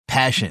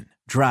Passion,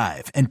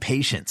 drive, and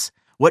patience.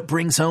 What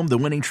brings home the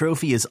winning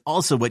trophy is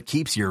also what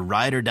keeps your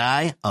ride or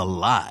die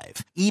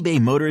alive.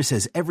 eBay Motors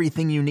has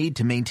everything you need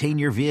to maintain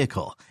your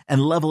vehicle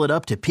and level it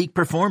up to peak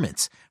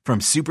performance, from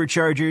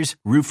superchargers,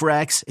 roof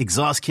racks,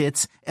 exhaust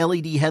kits,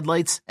 LED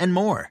headlights, and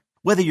more.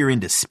 Whether you're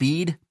into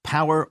speed,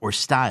 power, or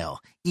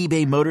style,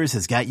 eBay Motors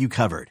has got you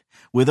covered.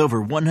 With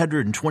over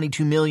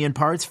 122 million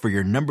parts for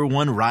your number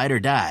one ride or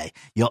die,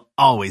 you'll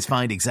always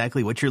find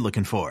exactly what you're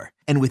looking for.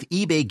 And with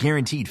eBay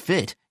Guaranteed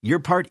Fit, your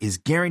part is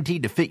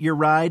guaranteed to fit your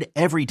ride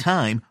every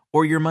time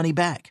or your money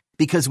back.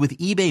 Because with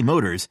eBay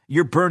Motors,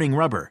 you're burning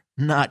rubber,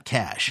 not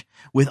cash.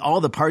 With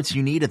all the parts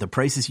you need at the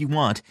prices you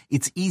want,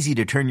 it's easy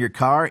to turn your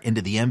car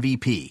into the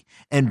MVP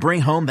and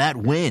bring home that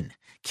win.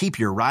 Keep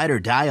your ride or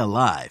die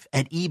alive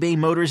at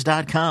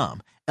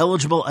ebaymotors.com.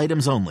 Eligible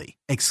items only.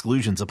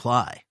 Exclusions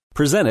apply.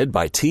 Presented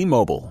by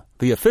T-Mobile,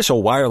 the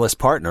official wireless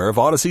partner of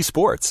Odyssey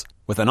Sports.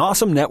 With an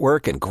awesome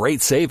network and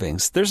great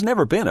savings, there's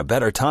never been a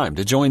better time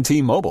to join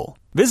T-Mobile.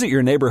 Visit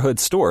your neighborhood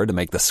store to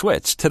make the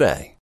switch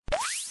today.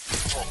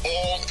 For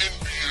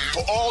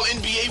all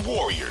NBA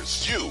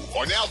Warriors, you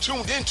are now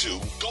tuned into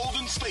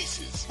Golden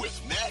Spaces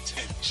with Matt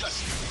and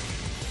Justin.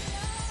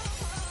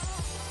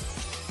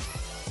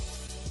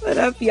 What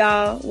up,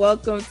 y'all?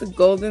 Welcome to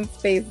Golden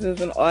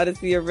Spaces, an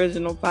Odyssey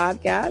original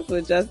podcast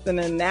with Justin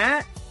and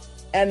Nat.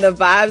 And the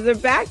vibes are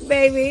back,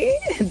 baby.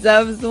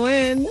 Dubs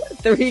win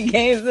 3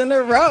 games in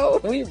a row.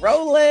 We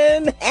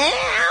rolling.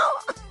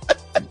 Ow!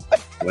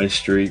 Win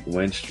streak.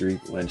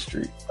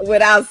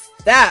 Without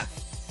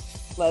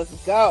Steph. Let's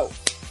go.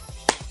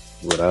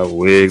 Without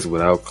Wiggs,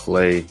 without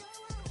Clay.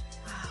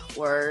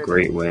 Word.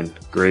 Great win.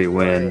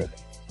 Word.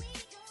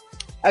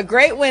 A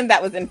great win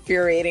that was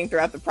infuriating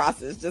throughout the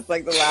process, just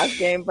like the last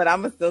game. But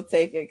I'm going to still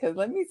take it because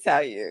let me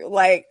tell you,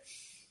 like,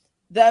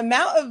 the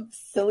amount of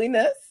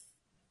silliness.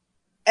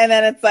 And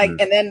then it's like,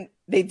 and then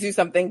they do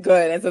something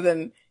good. And so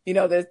then, you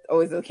know, there's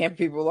always the camp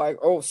people like,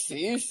 oh,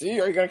 see,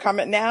 are you going to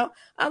comment now?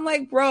 I'm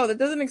like, bro, that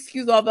doesn't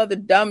excuse all the other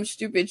dumb,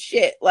 stupid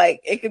shit.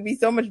 Like, it could be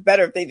so much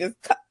better if they just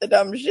cut the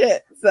dumb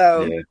shit.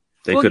 So yeah,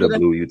 they could have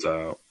blew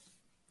Utah out.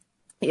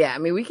 Yeah, I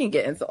mean, we can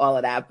get into all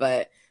of that,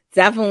 but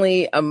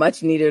definitely a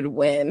much needed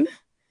win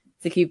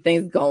to keep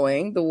things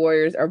going. The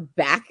Warriors are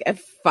back at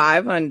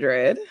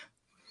 500.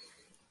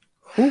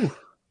 Whew.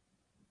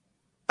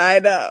 I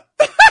know.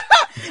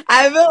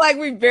 I feel like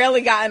we've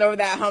barely gotten over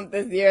that hump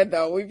this year,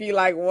 though. We'd be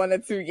like 1 or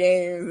 2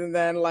 games, and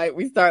then like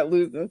we start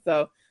losing.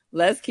 So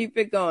let's keep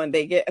it going.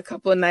 They get a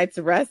couple of nights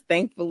of rest,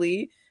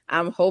 thankfully.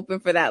 I'm hoping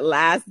for that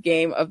last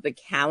game of the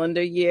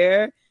calendar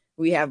year.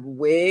 We have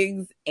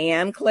Wiggs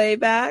and Clay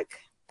back.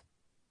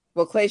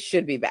 Well, Clay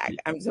should be back.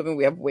 I'm just hoping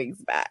we have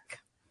Wiggs back.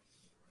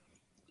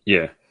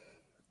 Yeah,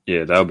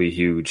 that'll be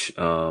huge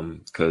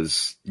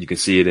because you can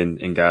see it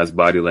in guys'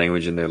 body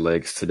language and their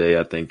legs today.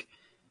 I think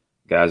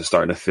guys are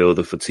starting to feel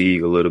the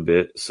fatigue a little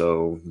bit.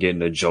 So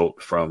getting a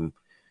jolt from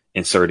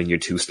inserting your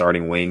 2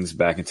 starting wings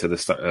back into the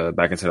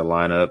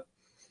lineup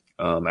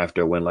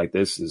after a win like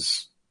this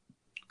is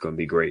going to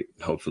be great.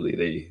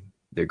 Hopefully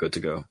they're good to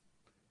go.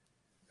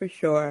 For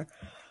sure.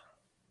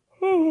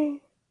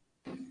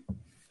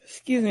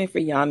 Excuse me for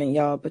yawning,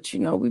 y'all, but you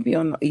know, we be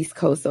on the East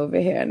Coast over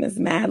here and it's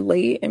mad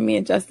late and me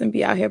and Justin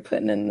be out here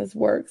putting in this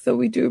work. So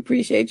we do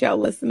appreciate y'all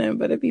listening,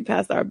 but it be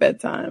past our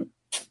bedtime.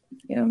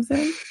 You know what I'm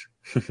saying?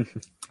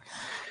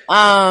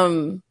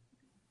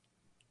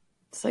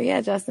 So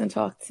yeah, Justin,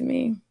 talk to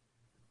me.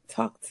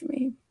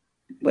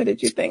 What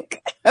did you think?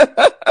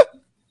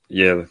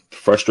 Yeah,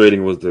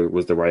 frustrating was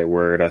the right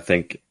word. I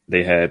think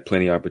they had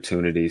plenty of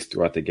opportunities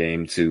throughout the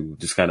game to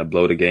just kind of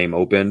blow the game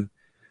open.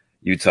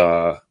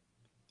 Utah,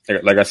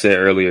 like I said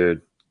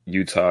earlier,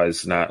 Utah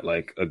is not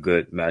like a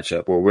good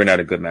matchup, or we're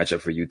not a good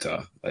matchup for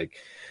Utah. Like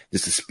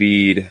just the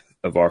speed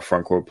of our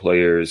front court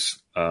players,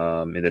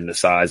 and then the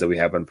size that we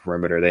have on the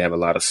perimeter. They have a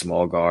lot of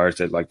small guards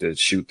that like to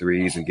shoot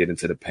threes and get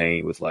into the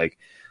paint with like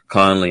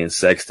Conley and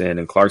Sexton,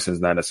 and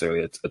Clarkson's not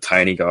necessarily a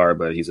tiny guard,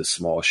 but he's a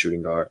small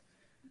shooting guard.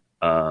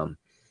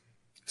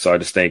 So I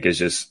just think it's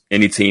just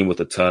any team with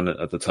a ton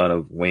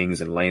of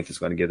wings and length is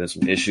going to give them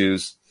some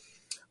issues.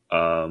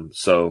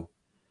 So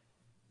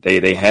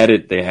they had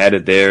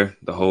it there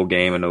the whole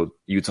game. I know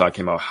Utah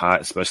came out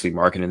hot, especially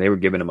Markkanen, and they were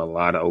giving them a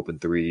lot of open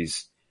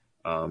threes.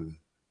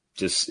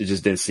 It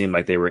just didn't seem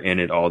like they were in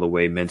it all the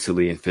way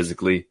mentally and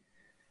physically,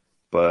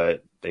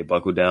 but they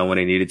buckled down when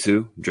they needed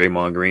to.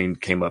 Draymond Green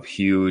came up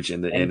huge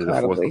in the end of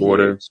the fourth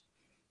quarter.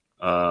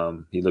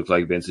 He looked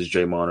like vintage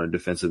Draymond on the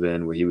defensive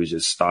end, where he was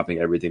just stopping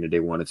everything that they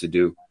wanted to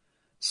do.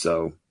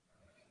 So,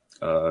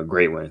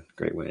 great win.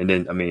 And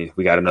then, I mean,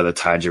 we got another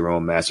Ty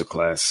Jerome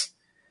masterclass.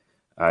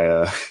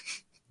 I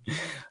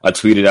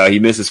tweeted out he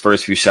missed his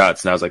first few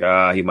shots, and I was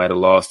like, he might have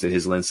lost it.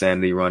 His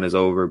Linsanity run is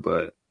over,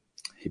 but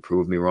he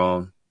proved me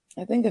wrong.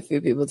 I think a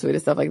few people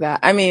tweeted stuff like that.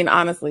 I mean,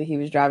 honestly, he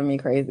was driving me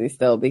crazy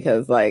still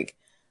because, like,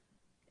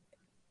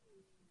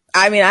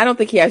 I mean, I don't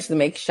think he actually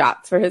makes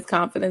shots for his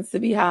confidence to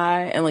be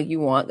high. And, like, you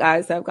want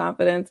guys to have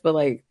confidence. But,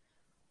 like,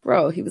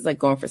 bro, he was, like,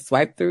 going for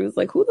swipe throughs.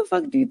 Like, who the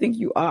fuck do you think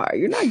you are?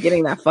 You're not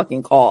getting that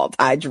fucking call,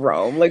 Ty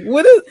Jerome. Like,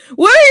 what are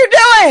you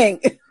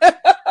doing?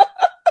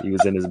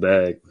 was in his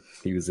bag.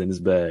 He was in his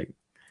bag.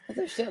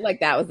 So shit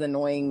like that was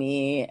annoying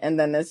me. And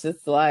then it's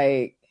just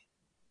like,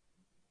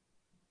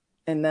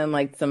 and then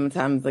like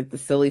sometimes like the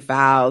silly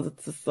fouls,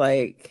 it's just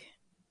like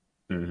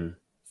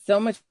so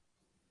much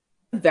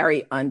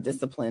very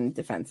undisciplined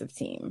defensive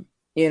team,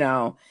 you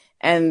know,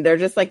 and they're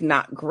just like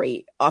not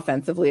great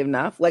offensively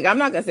enough. Like I'm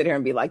not gonna sit here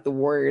and be like the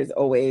Warriors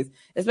always,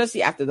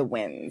 especially after the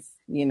wins,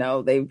 you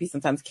know, they would be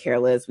sometimes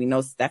careless. We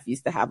know Steph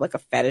used to have like a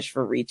fetish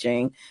for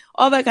reaching,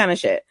 all that kind of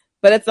shit.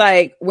 But it's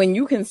like when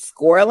you can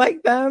score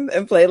like them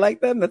and play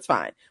like them, that's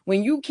fine.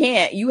 When you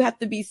can't, you have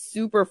to be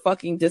super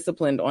fucking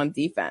disciplined on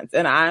defense.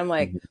 And I'm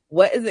like,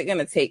 what is it going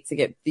to take to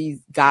get these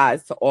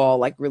guys to all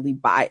like really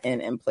buy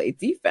in and play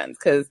defense?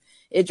 Because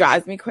it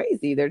drives me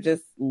crazy. They're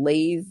just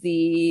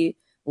lazy,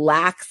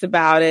 lax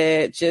about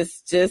it,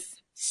 just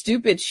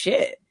stupid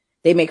shit.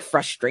 They make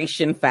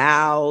frustration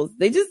fouls.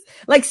 They just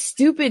like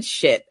stupid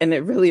shit. And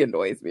it really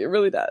annoys me. It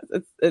really does.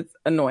 It's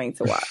annoying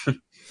to watch.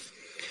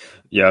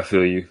 Yeah, I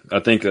feel you. I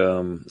think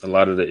a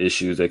lot of the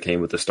issues that came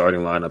with the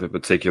starting lineup in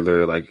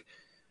particular, like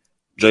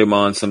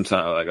Draymond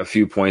sometimes like a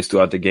few points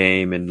throughout the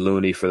game and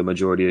Looney for the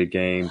majority of the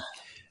game,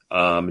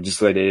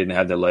 just like they didn't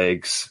have the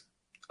legs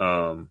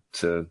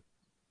to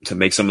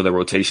make some of the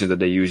rotations that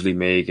they usually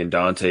make. And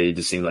Dante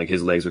just seemed like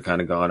his legs were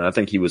kind of gone. And I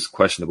think he was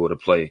questionable to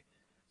play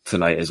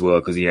tonight as well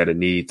because he had a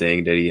knee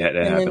thing that he had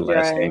that happened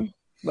last game.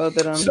 Both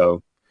of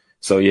them.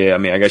 So yeah, I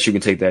mean, I guess you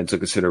can take that into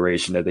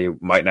consideration that they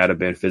might not have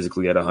been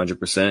physically at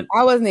 100%.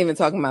 I wasn't even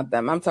talking about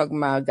them. I'm talking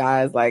about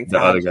guys like the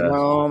other guys.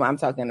 Jerome. I'm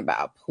talking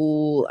about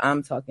Poole.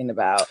 I'm talking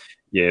about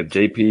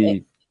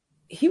JP.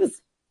 He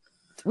was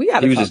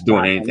just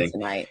doing anything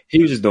tonight.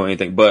 He was just doing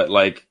anything, but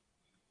like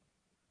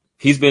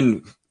he's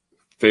been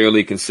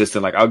fairly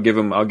consistent. Like I'll give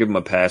him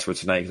a pass for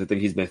tonight because I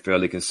think he's been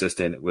fairly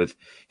consistent with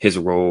his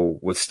role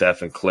with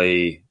Steph and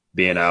Clay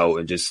being out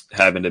and just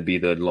having to be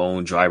the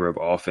lone driver of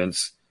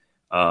offense.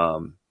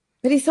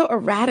 But he's so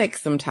erratic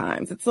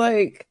sometimes. It's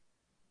like,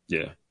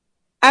 yeah,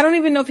 I don't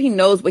even know if he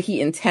knows what he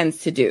intends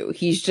to do.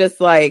 He's just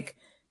like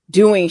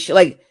doing shit.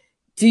 Like,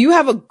 do you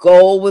have a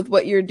goal with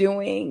what you're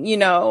doing? You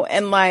know,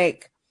 and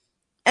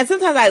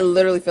sometimes I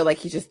literally feel like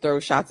he just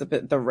throws shots up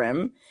at the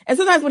rim. And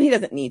sometimes when he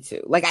doesn't need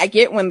to, like I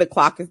get when the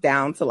clock is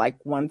down to like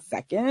 1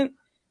 second,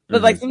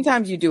 but like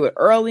sometimes you do it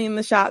early in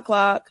the shot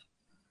clock.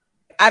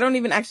 I don't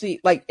even actually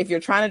like if you're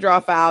trying to draw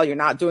a foul, you're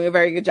not doing a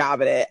very good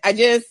job at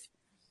it.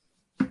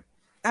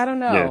 I don't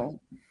know.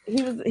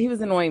 Yeah. He was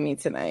annoying me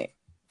tonight.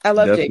 I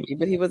love JP,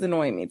 but he was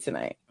annoying me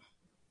tonight.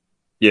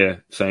 Yeah,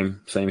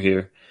 same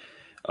here.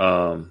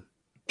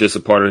 Just a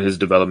part of his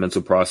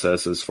developmental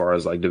process as far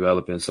as like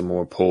developing some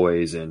more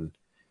poise and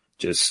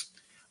just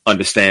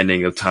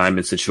understanding of time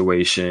and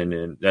situation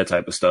and that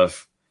type of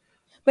stuff.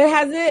 But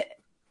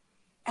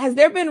has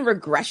there been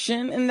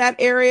regression in that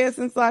area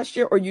since last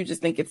year, or you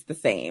just think it's the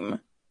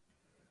same?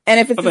 And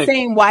if it's the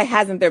same, why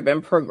hasn't there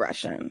been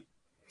progression?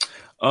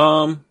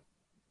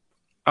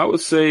 I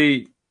would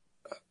say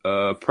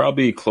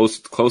probably close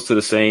to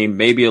the same,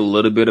 maybe a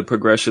little bit of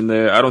progression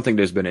there. I don't think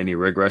there's been any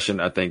regression.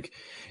 I think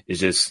it's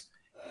just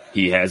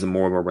he has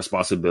more of a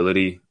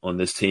responsibility on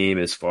this team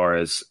as far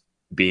as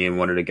being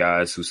one of the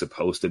guys who's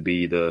supposed to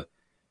be the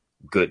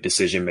good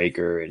decision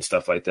maker and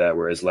stuff like that.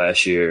 Whereas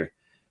last year,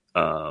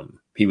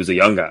 he was a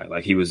young guy.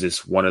 Like he was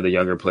just one of the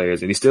younger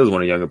players, and he still is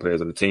one of the younger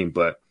players on the team,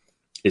 but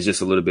it's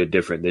just a little bit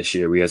different this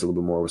year. He has a little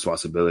bit more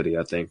responsibility,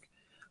 I think.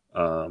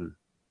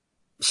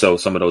 So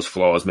some of those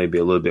flaws may be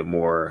a little bit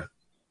more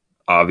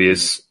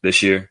obvious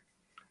this year.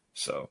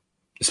 So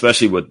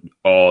especially with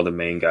all the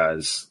main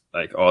guys,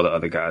 like all the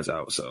other guys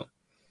out. So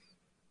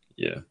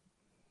yeah.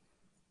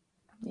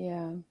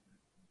 Yeah.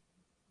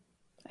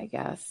 I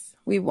guess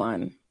we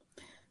won.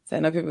 So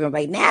I know people are going to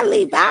be like,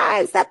 Natalie,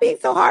 bye. Stop being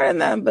so hard on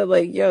them. But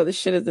like, yo, this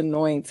shit is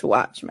annoying to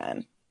watch,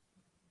 man.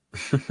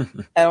 I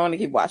don't want to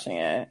keep watching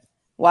it.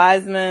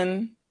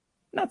 Wiseman,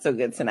 not so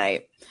good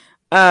tonight.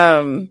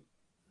 I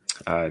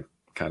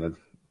kind of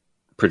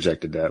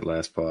projected that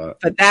last part.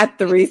 But that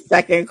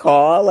 3-second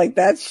call, like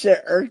that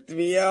shit irked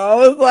me. Yo. I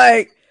was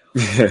like,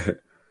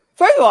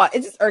 first of all,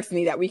 it just irks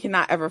me that we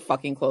cannot ever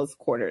fucking close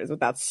quarters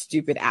without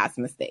stupid ass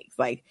mistakes,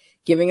 like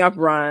giving up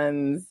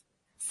runs,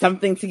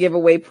 something to give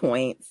away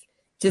points.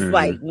 Just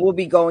like we'll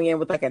be going in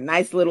with like a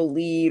nice little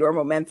lead or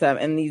momentum,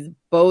 and these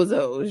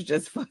bozos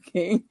just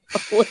fucking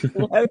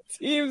let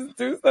teams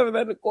do something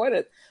in the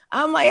quarters.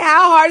 I'm like,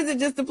 how hard is it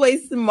just to play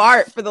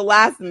smart for the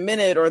last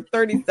minute or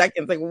 30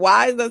 seconds? Like,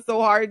 why is that so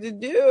hard to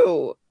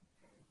do?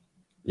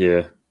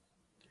 Yeah.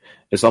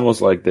 It's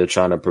almost like they're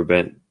trying to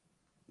prevent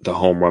the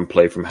home run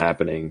play from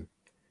happening.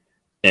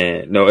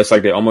 And no, it's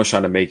like they're almost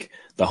trying to make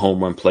the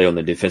home run play on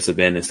the defensive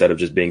end instead of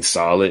just being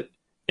solid.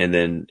 And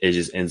then it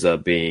just ends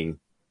up being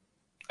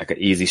like an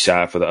easy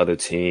shot for the other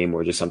team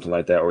or just something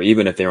like that. Or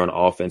even if they're on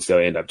offense, they'll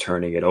end up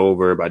turning it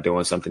over by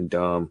doing something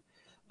dumb.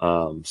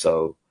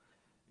 So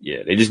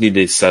yeah, they just need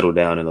to settle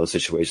down in those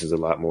situations a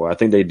lot more. I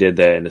think they did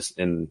that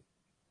in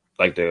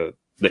like the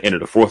end of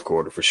the fourth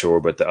quarter for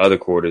sure. But the other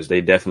quarters, they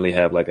definitely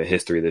have like a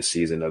history this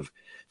season of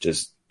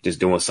just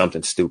doing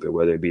something stupid,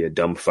 whether it be a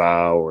dumb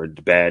foul or a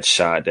bad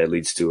shot that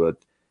leads to a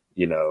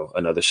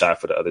another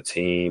shot for the other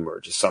team or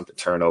just something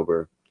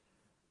turnover.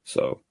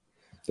 So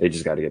they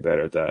just got to get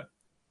better at that.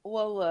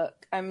 Well,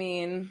 look, I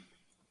mean,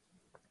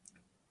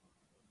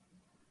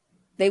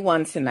 they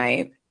won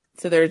tonight,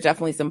 so there's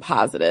definitely some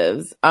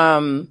positives.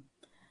 And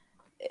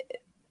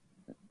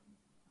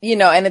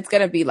it's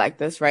going to be like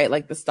this, right?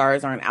 Like the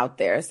stars aren't out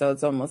there. So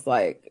it's almost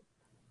like,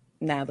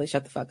 Natalie,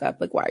 shut the fuck up.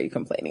 Like, why are you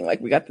complaining?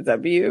 Like, we got the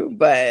W,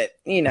 but,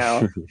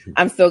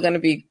 I'm still going to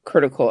be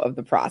critical of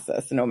the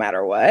process no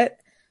matter what.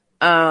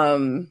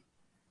 But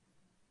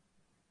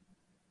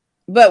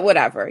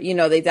whatever,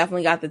 they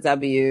definitely got the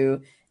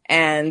W.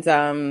 And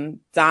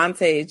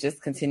Dante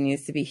just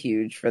continues to be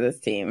huge for this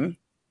team.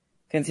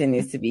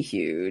 Continues to be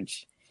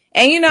huge.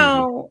 And,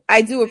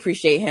 I do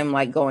appreciate him,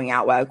 like, going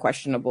out while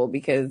questionable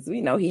because,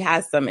 he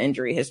has some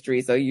injury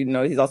history. So,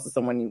 he's also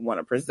someone you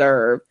want to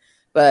preserve.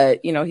 But,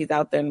 he's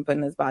out there and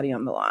putting his body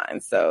on the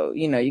line. So,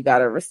 you got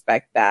to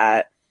respect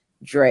that.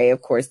 Dre,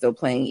 of course, still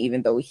playing,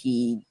 even though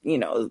he, is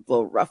a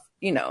little rough,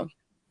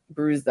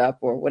 bruised up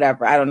or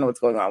whatever. I don't know what's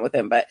going on with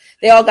him, but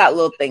they all got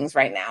little things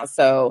right now.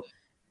 So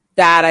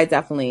that I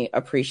definitely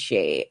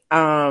appreciate.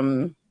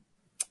 And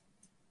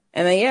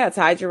then,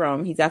 Ty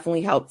Jerome, he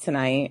definitely helped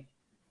tonight.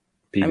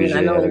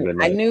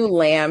 PBJ I knew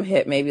Lamb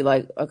hit maybe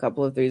like a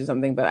couple of threes or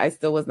something, but I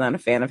still was not a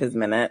fan of his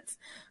minutes.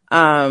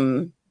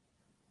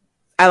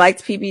 I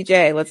liked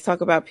PBJ. Let's talk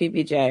about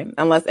PBJ.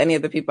 Unless any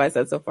of the people I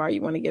said so far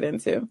you want to get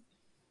into.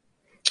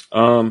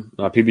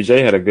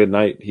 PBJ had a good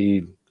night.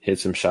 He hit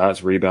some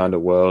shots, rebounded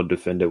well,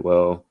 defended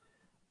well,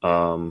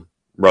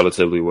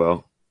 relatively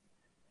well.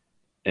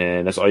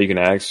 And that's all you can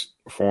ask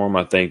for him.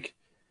 I think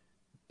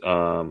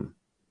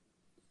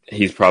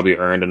he's probably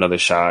earned another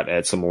shot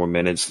at some more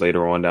minutes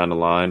later on down the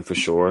line for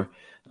sure.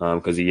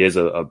 Because he is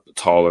a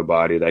taller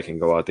body that can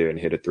go out there and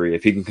hit a three.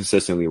 If he can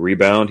consistently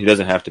rebound, he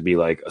doesn't have to be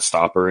like a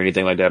stopper or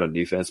anything like that on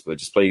defense, but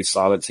just play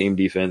solid team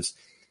defense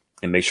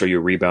and make sure you're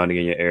rebounding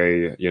in your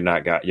area.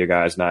 Your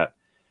guys not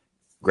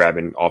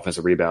grabbing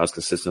offensive rebounds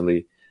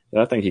consistently.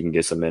 And I think he can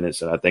get some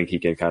minutes, and I think he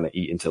can kind of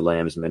eat into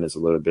Lamb's minutes a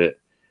little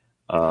bit.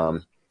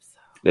 The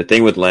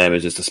thing with Lamb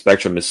is just the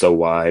spectrum is so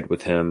wide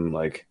with him,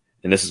 like,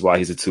 and this is why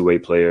he's a two-way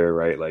player,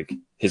 right? Like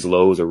his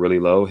lows are really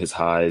low, his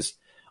highs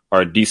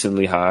are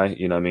decently high.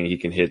 He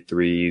can hit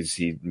threes.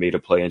 He made a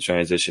play in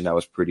transition that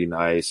was pretty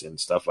nice and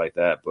stuff like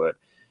that. But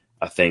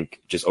I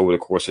think just over the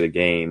course of the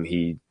game,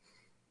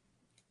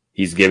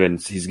 he's given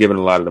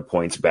a lot of the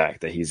points back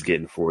that he's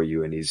getting for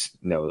you. And he's,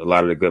 a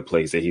lot of the good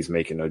plays that he's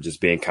making are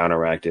just being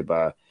counteracted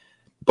by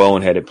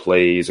boneheaded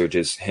plays or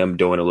just him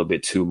doing a little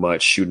bit too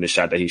much, shooting a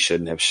shot that he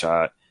shouldn't have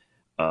shot,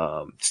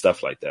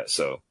 stuff like that.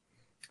 So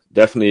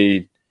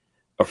definitely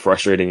a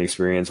frustrating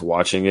experience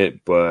watching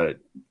it, but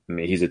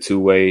he's a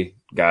two-way.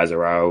 Guys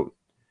are out.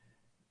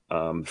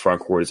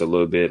 Front court is a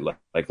little bit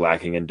like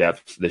lacking in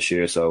depth this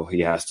year, so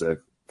he has to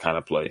kind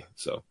of play.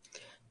 So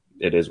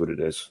it is what it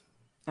is.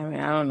 I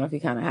don't know if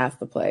he kind of has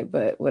to play,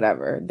 but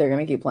whatever. They're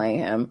going to keep playing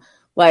him.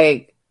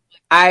 Like,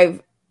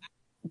 I've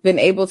been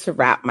able to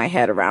wrap my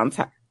head around,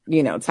 Ty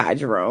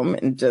Jerome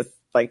and just,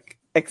 like,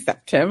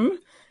 accept him,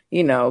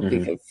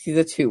 because he's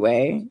a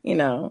two-way,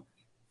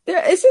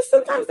 It's just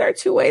sometimes there are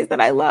two ways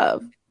that I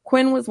love.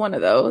 Quinn was one of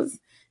those.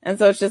 And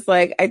so it's just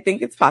like, I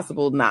think it's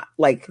possible not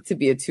like to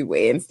be a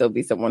two-way and still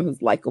be someone who's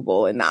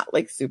likable and not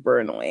like super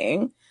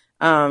annoying.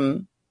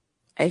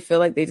 I feel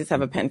like they just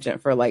have a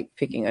penchant for like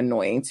picking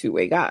annoying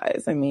two-way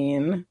guys. I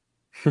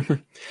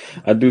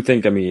do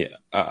think,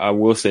 I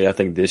will say, I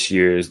think this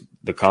year's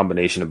the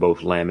combination of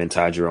both Lamb and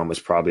Ty Jerome is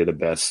probably the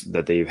best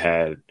that they've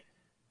had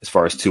as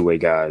far as two-way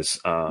guys.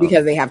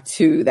 Because they have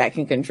two that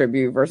can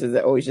contribute versus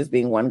it always just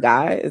being one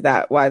guy. Is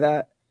that why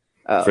that?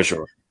 Oh. For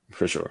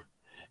sure.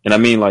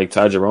 And like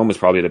Ty Jerome is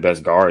probably the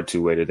best guard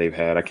two-way that they've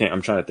had.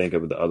 I'm trying to think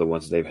of the other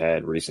ones they've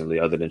had recently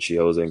other than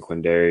Chiozza and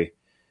Quindary.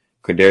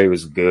 Quindary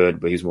was good,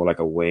 but he's more like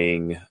a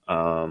wing.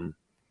 And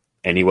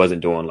he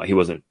wasn't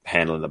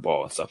handling the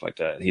ball and stuff like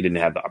that. He didn't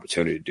have the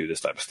opportunity to do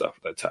this type of stuff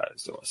that Ty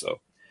is doing. So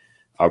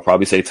I'll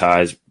probably say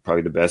Ty is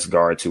probably the best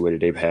guard two-way that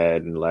they've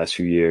had in the last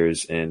few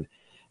years. And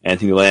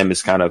Anthony Lamb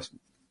is kind of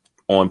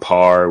on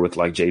par with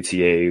like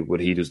JTA, what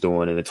he was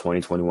doing in the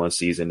 2021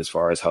 season as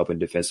far as helping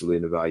defensively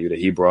and the value that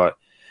he brought.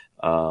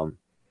 They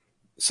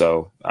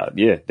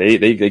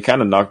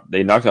kind of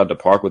knocked out the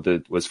park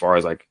as far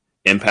as like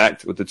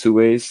impact with the two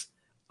ways.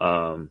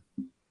 But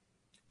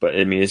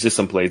it's just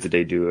some plays that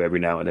they do every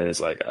now and then. It's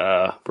like,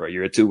 bro,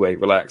 you're a two-way,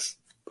 relax.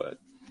 But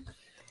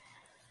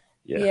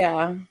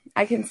yeah,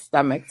 I can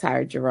stomach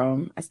Ty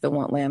Jerome. I still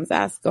want Lamb's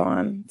ass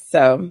gone.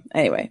 So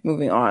anyway,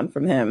 moving on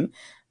from him.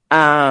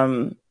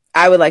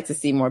 I would like to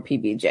see more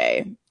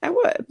PBJ. I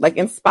would, like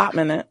in spot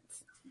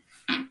minutes.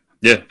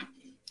 Yeah.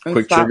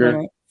 Quick trigger.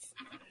 Minutes.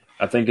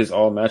 I think it's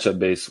all matchup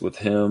based with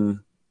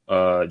him,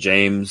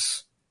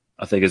 James.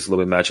 I think it's a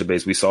little bit matchup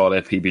based. We saw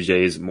that PBJ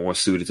is more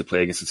suited to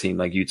play against a team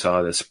like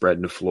Utah that's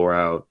spreading the floor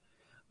out.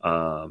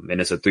 And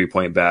it's a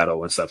 3-point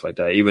battle and stuff like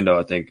that, even though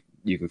I think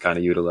you can kind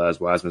of utilize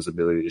Wiseman's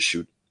ability to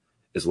shoot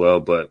as well.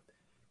 But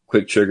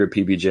quick trigger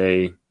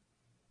PBJ,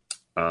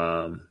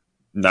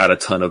 not a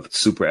ton of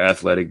super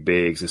athletic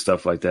bigs and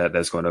stuff like that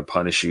that's going to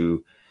punish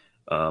you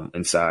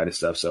inside and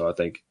stuff. So I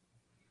think,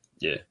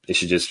 yeah, they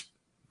should just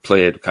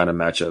play it kind of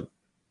match up,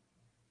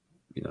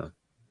 you know.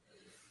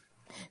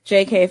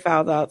 JK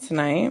fouled out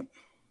tonight.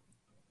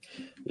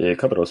 Yeah, a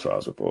couple of those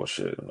fouls were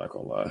bullshit. I'm not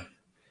going to lie.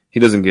 He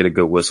doesn't get a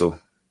good whistle.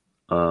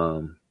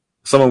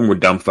 Some of them were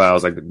dumb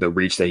fouls, like the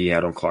reach that he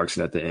had on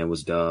Clarkson at the end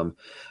was dumb.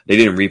 They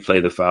didn't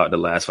replay the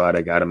last foul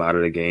that got him out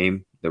of the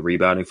game, the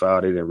rebounding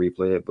foul. They didn't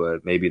replay it,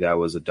 but maybe that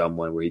was a dumb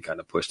one where he kind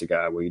of pushed the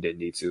guy where he didn't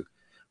need to.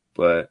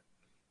 But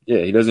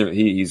yeah,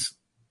 he's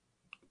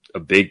a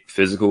big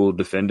physical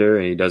defender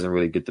and he doesn't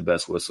really get the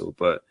best whistle.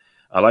 But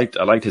I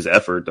liked his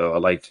effort though. I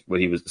liked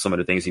some of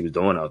the things he was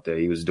doing out there.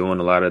 He was doing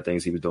a lot of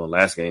things he was doing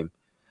last game,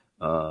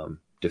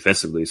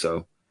 defensively.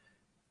 So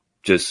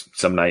just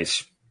some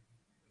nice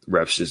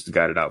refs just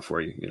got it out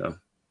for you, you know.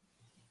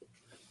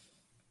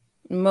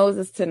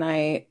 Moses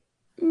tonight,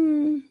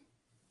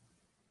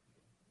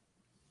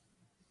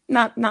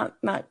 not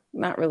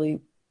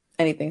really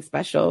anything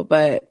special,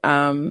 but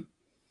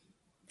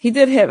he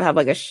did have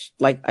like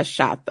a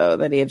shot though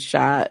that he had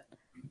shot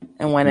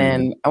and went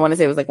in. I want to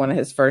say it was like one of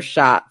his first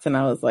shots, and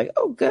I was like,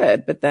 oh,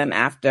 good. But then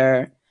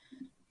after,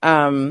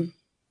 I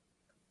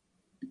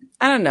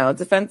don't know,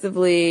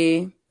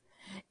 defensively.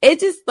 It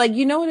just, like,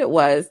 you know what it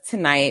was?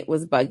 Tonight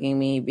was bugging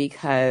me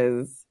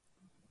because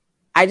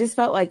I just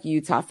felt like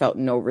Utah felt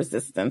no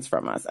resistance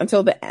from us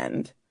until the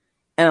end.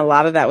 And a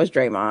lot of that was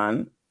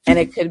Draymond. And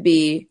I'm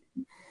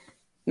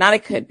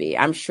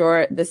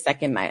sure the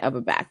second night of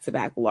a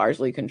back-to-back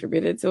largely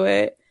contributed to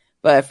it.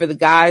 But for the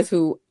guys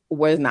who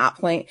was not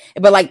playing,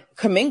 but like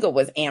Kuminga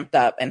was amped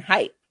up and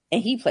hyped,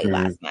 and he played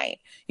last night.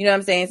 You know what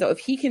I'm saying? So if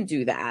he can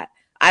do that,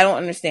 I don't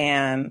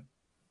understand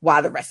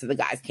why the rest of the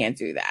guys can't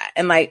do that.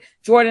 And like,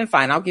 Jordan,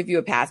 fine, I'll give you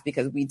a pass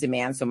because we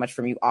demand so much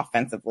from you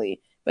offensively.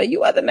 But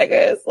you other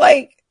niggas,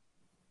 like,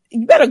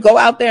 you better go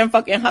out there and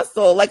fucking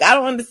hustle. Like, I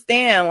don't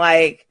understand.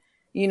 Like,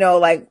 you know,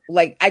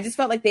 like I just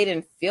felt like they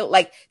didn't feel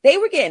like they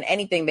were getting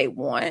anything they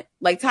want.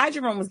 Like, Ty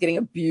Jerome was getting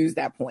abused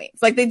at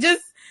points. Like, and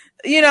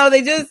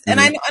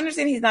I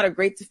understand he's not a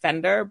great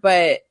defender,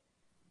 but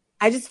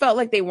I just felt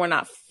like they were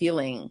not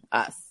feeling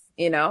us,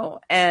 you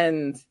know?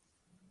 And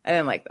I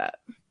didn't like that.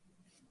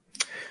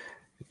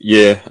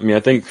 Yeah, I mean,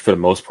 I think for the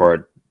most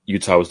part,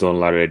 Utah was doing a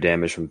lot of their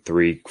damage from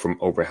three, from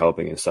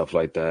overhelping and stuff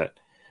like that.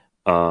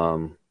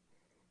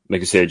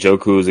 Like I said,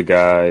 Joku is a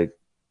guy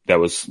that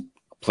was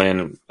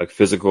playing like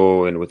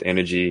physical and with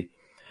energy.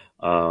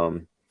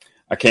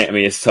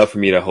 It's tough for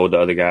me to hold the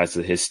other guys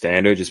to his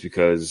standard just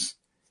because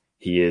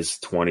he is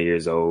 20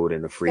 years old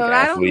and a freak athlete.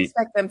 I don't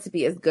expect them to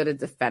be as good a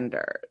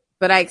defender,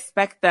 but I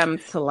expect them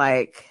to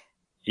like.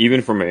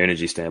 Even from an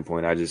energy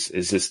standpoint,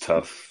 it's just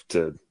tough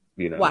to,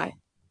 you know. Why?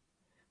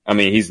 I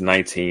mean, he's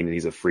 19 and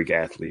he's a freak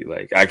athlete.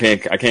 Like, I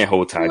can't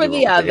hold Ty Jerome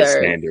to his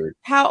standard.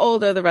 How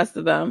old are the rest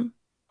of them?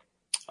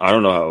 I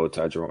don't know how old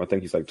Ty Jerome. I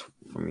think he's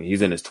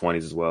he's in his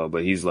 20s as well,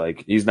 but he's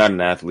not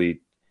an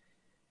athlete.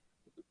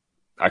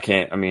 I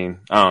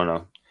don't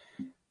know.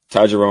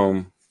 Ty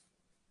Jerome,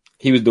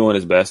 he was doing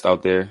his best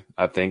out there.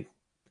 I think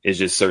it's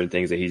just certain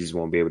things that he just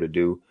won't be able to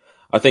do.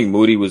 I think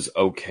Moody was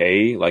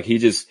okay. Like,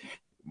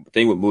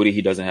 thing with Moody,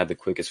 he doesn't have the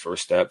quickest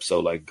first step.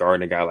 So like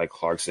guarding a guy like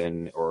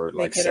Clarkson or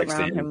like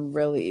Sexton, around him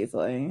really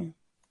easily.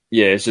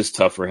 Yeah, it's just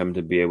tough for him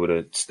to be able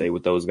to stay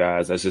with those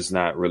guys. That's just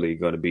not really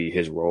going to be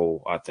his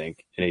role, I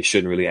think, and they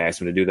shouldn't really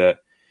ask him to do that.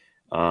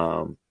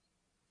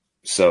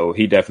 So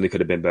he definitely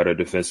could have been better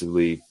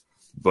defensively,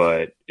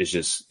 but it's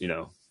just, you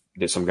know,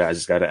 there's some guys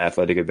just got an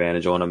athletic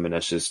advantage on him, and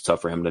that's just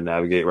tough for him to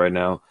navigate right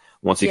now.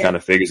 Once he kind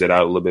of figures it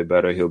out a little bit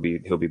better, he'll be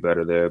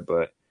better there.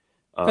 But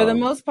for the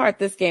most part,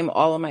 this game,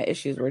 all of my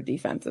issues were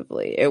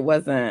defensively. It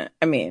wasn't,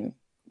 I mean,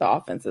 the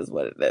offense is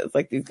what it is.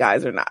 Like, these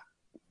guys are not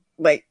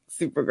like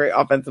super great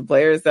offensive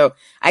players. So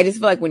I just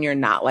feel like when you're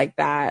not like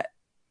that,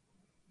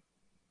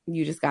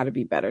 you just got to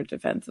be better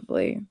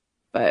defensively.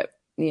 But,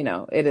 you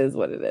know, it is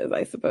what it is,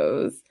 I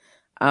suppose.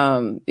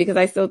 Because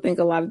I still think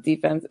a lot of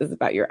defense is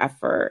about your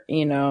effort,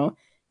 you know?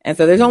 And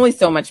so there's only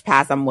so much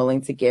pass I'm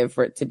willing to give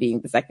for it to being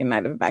the second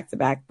night of a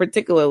back-to-back,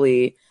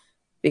 particularly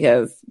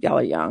because y'all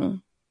are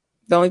young.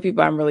 The only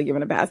people I'm really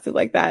giving a pass to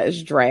like that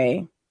is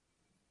Dre,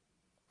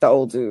 the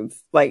old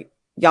dudes. Like,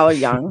 y'all are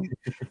young.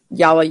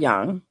 Y'all are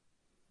young.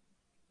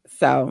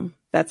 So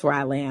that's where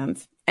I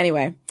land.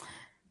 Anyway,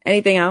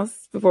 anything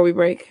else before we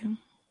break?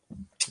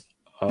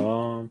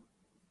 No,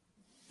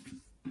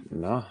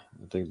 I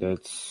think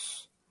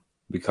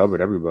we covered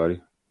everybody.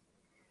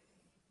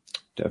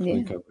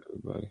 Definitely covered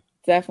everybody.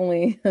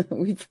 Definitely.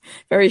 We're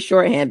very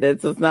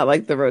short-handed, so it's not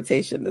like the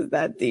rotation is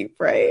that deep,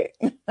 right?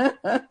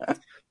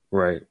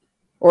 Right.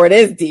 Or it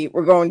is deep.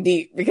 We're going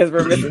deep because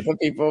we're missing some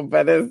people,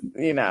 but it's,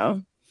 you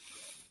know.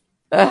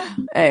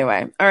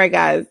 Anyway. All right,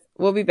 guys.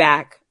 We'll be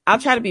back. I'll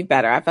try to be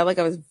better. I felt like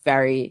I was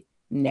very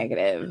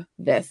negative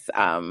this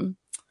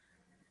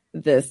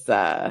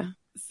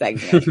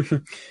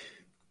segment.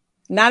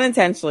 Not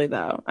intentionally,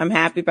 though. I'm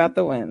happy about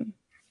the win.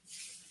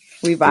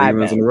 We vibed. 3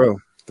 wins in a row.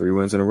 3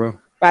 wins in a row.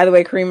 By the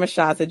way, Kareem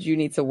Rashad said you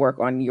need to work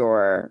on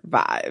your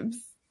vibes.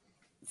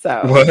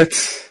 So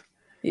What?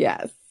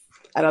 yes,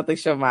 I don't think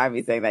she'll mind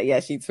me saying that. Yeah,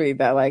 she tweeted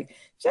that like,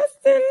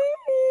 Justin,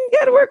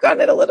 got to work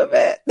on it a little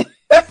bit.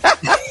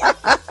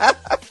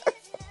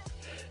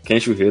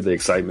 Can't you hear the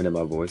excitement in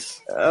my voice?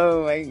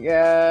 Oh my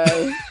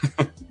god.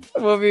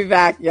 We'll be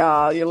back,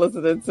 y'all. You're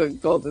listening to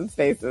Golden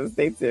Spaces.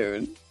 Stay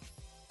tuned.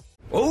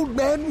 Old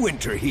Man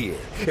Winter here.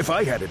 If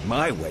I had it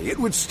my way, it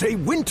would stay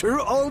winter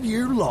all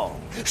year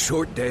long.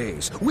 Short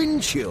days,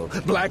 wind chill,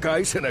 black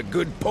ice, and a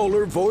good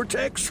polar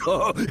vortex.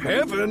 Oh,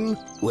 heaven.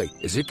 Wait,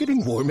 is it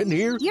getting warm in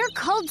here? Your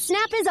cold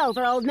snap is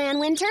over, Old Man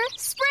Winter.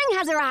 Spring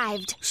has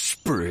arrived.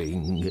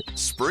 Spring.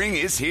 Spring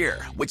is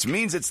here, which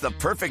means it's the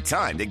perfect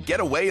time to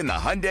get away in the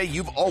Hyundai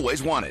you've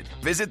always wanted.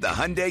 Visit the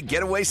Hyundai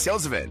Getaway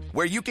Sales Event,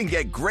 where you can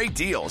get great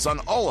deals on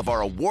all of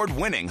our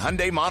award-winning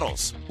Hyundai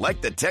models,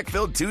 like the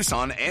tech-filled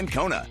Tucson and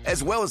Kona,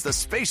 as well as the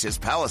spacious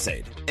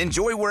Palisade.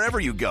 Enjoy wherever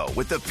you go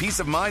with the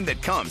peace of mind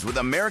that comes with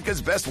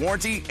America's best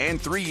warranty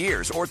and 3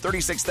 years or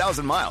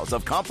 36,000 miles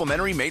of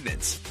complimentary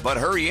maintenance. But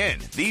hurry in,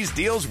 these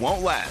deals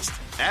won't last.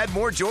 Add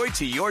more joy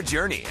to your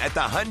journey at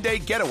the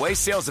Hyundai Getaway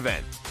Sales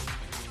Event.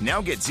 Now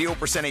get 0%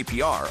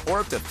 APR or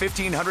up to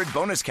 $1,500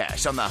 bonus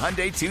cash on the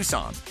Hyundai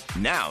Tucson.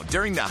 Now,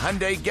 during the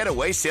Hyundai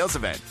Getaway Sales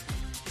Event.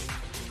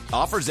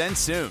 Offers end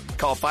soon.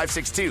 Call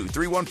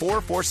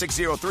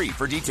 562-314-4603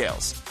 for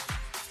details.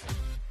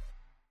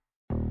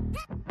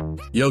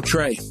 Yo,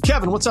 Trey.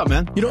 Kevin, what's up,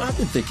 man? You know, I've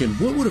been thinking,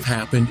 what would have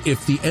happened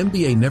if the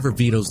NBA never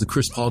vetoes the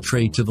Chris Paul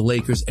trade to the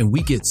Lakers and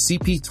we get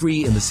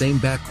CP3 in the same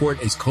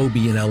backcourt as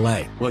Kobe in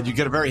LA? Well, you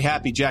get a very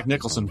happy Jack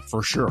Nicholson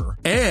for sure.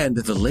 And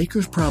the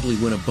Lakers probably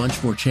win a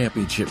bunch more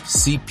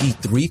championships.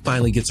 CP3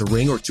 finally gets a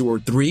ring or 2 or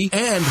 3,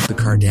 and the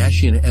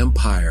Kardashian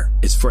empire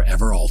is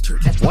forever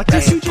altered. What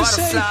did you just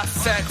say?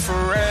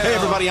 Hey,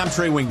 everybody, I'm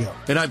Trey Wingo.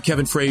 And I'm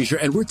Kevin Frazier,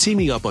 and we're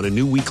teaming up on a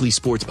new weekly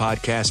sports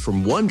podcast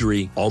from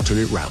Wondery,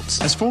 Alternate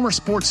Routes. As former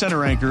Sports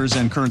Center anchors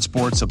and current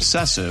sports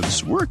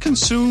obsessives, we're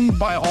consumed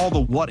by all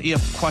the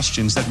what-if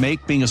questions that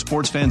make being a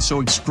sports fan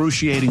so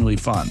excruciatingly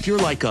fun. If you're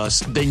like us,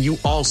 then you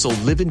also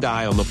live and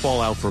die on the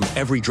fallout from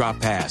every drop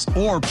pass.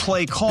 Or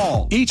play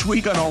call. Each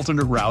week on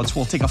Alternate Routes,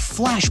 we'll take a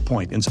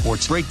flashpoint in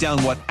sports, break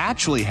down what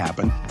actually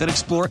happened, then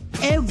explore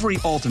every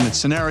alternate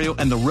scenario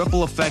and the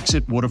ripple effects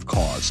it would have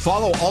caused.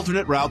 Follow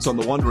Alternate Routes on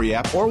the Wondery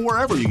app or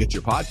wherever you get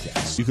your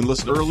podcasts. You can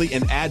listen early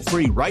and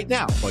ad-free right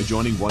now by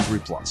joining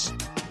Wondery Plus.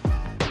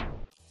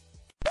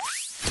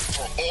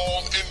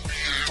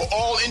 For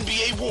all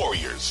NBA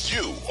Warriors,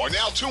 you are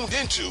now tuned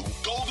into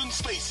Golden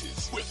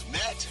Spaces with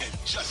Matt and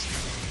Justin.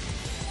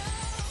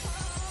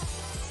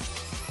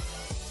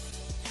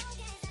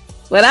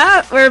 What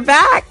up? We're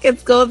back.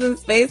 It's Golden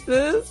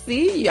Spaces.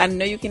 See, I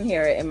know you can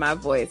hear it in my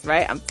voice,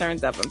 right? I'm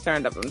turned up. No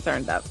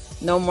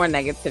more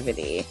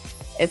negativity.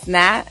 It's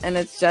Nat and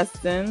it's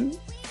Justin.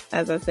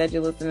 As I said,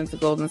 you're listening to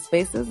Golden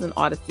Spaces, an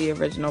Odyssey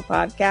original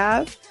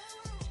podcast.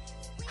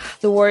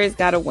 The Warriors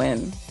got to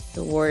win.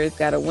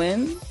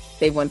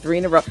 They've won 3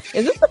 in a row.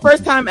 Is this the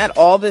first time at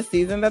all this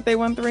season that they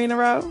won 3 in a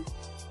row?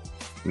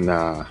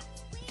 Nah,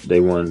 they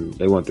won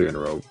 3 in a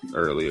row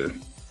earlier.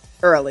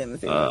 Early in the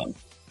season.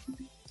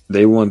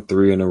 They won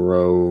 3 in a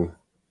row.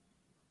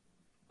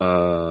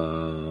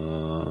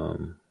 Let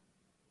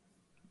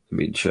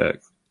me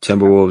check.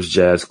 Timberwolves,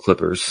 Jazz,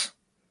 Clippers.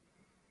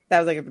 That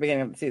was like at the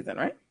beginning of the season,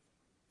 right?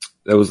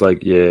 That was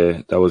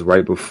that was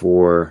right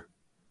before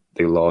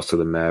they lost to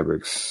the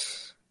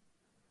Mavericks.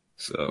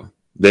 So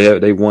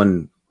they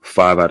won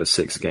 5 out of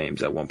 6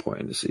 games at one point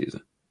in the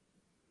season.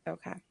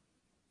 Okay.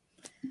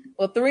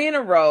 Well, 3 in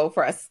a row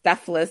for a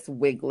Stephless,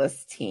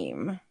 wigless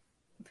team.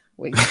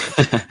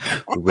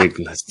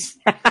 Wigless.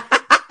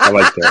 I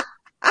like that.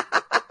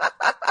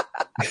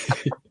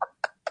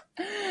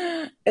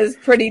 It's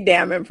pretty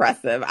damn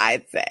impressive,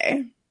 I'd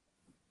say.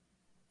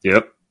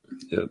 Yep.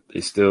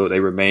 They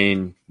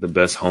remain the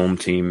best home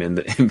team in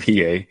the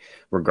NBA,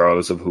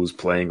 regardless of who's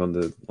playing on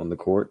the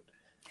court.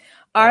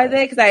 Are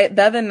they? Because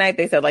the other night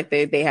they said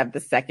they have the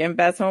second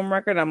best home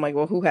record. I'm like,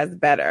 well, who has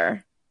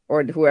better?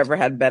 Or whoever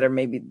had better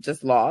maybe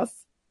just lost.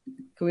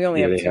 Can we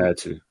only have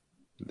two?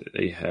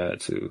 They had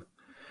to.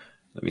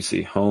 Let me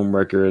see. Home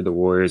record, the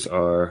Warriors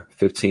are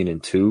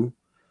 15-2.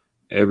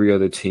 Every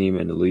other team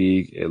in the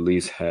league at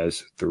least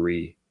has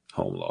 3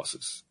 home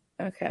losses.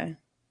 Okay.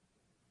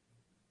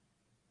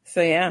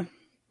 So, yeah.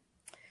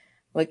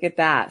 Look at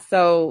that.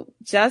 So,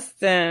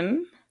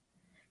 Justin,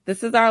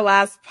 this is our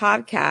last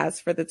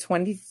podcast for the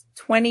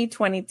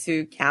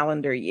 2022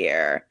 calendar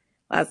year.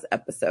 Last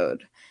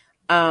episode.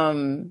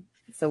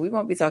 So, we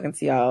won't be talking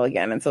to y'all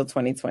again until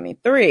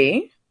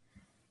 2023.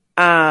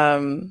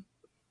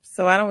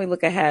 So why don't we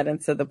look ahead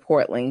into the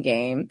Portland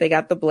game? They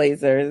got the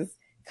Blazers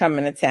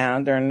coming to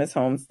town during this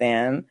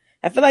homestand.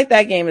 I feel like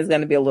that game is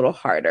going to be a little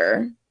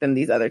harder than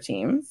these other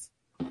teams.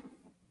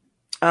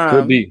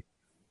 Could be.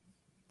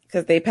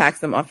 Because they packed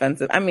some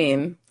offensive. I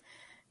mean,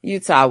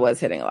 Utah was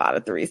hitting a lot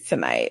of threes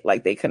tonight.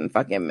 Like, they couldn't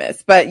fucking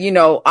miss. But,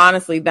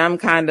 honestly, them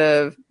kind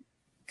of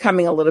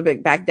coming a little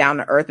bit back down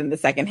to earth in the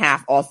second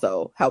half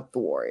also helped the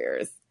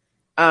Warriors.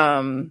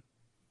 But,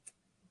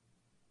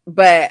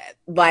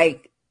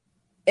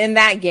 in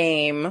that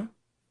game,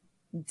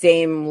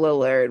 Dame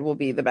Lillard will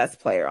be the best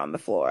player on the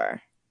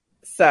floor.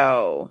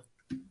 So,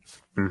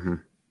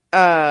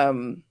 I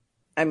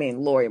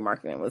mean, Lauri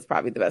Markkanen was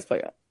probably the best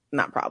player.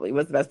 Not probably,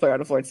 was the best player on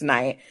the floor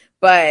tonight.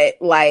 But,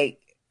 like,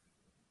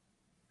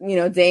 you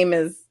know, Dame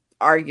is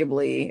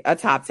arguably a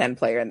top 10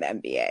 player in the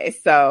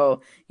NBA.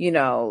 So, you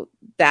know,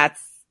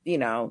 that's, you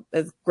know,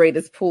 as great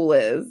as Poole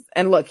is.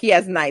 And look, he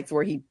has nights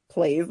where he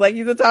plays like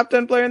he's a top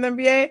 10 player in the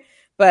NBA,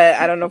 but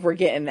I don't know if we're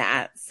getting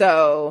that.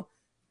 So,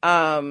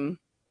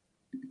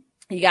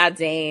 you got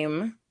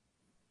Dame,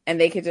 and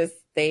they could just,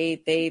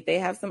 they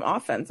have some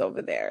offense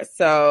over there.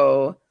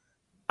 So,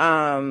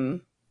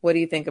 what do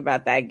you think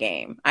about that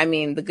game? I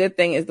mean, the good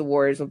thing is the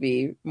Warriors will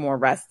be more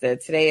rested.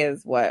 Today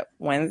is what,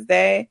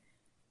 Wednesday?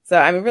 So,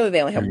 I mean, really,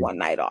 they only have one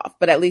night off,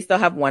 but at least they'll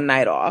have one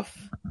night off.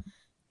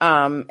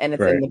 And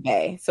it's in the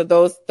Bay. So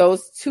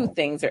those two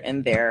things are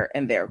in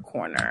their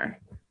corner.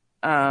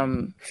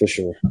 For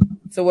sure.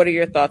 So what are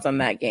your thoughts on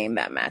that game,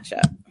 that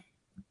matchup?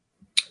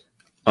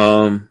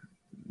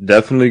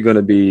 Definitely going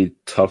to be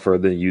tougher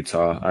than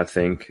Utah, I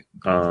think.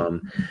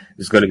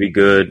 It's going to be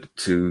good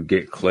to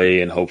get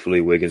Clay and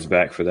hopefully Wiggins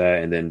back for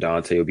that, and then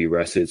Dante will be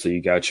rested. So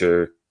you got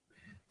your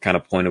kind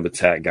of point of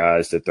attack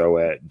guys to throw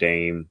at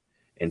Dame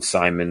and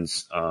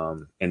Simons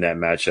in that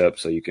matchup.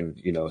 So you can,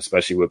 you know,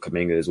 especially with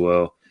Kuminga as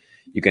well,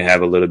 you can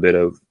have a little bit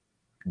of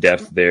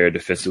depth there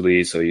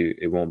defensively, so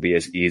it won't be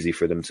as easy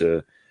for them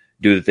to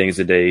do the things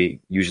that they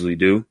usually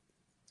do.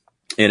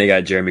 And they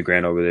got Jeremy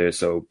Grant over there,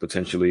 so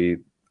potentially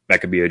that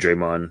could be a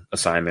Draymond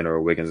assignment or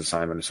a Wiggins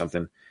assignment or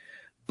something.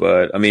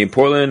 But, I mean,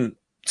 Portland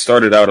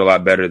started out a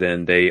lot better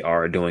than they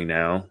are doing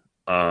now.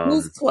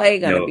 Who's Clay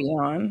going to be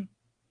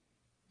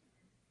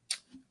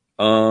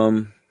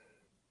on?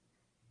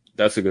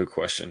 That's a good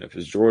question. If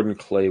it's Jordan,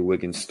 Clay,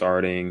 Wiggins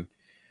starting,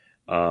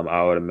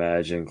 I would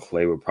imagine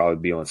Clay would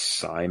probably be on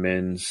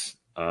Simons.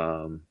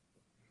 And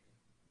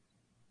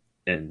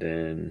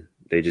then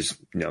they just,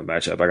 you know,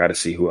 match up. I got to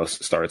see who else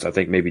starts. I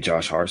think maybe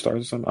Josh Hart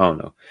starts or something. I don't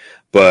know.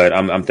 But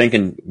I'm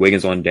thinking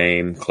Wiggins on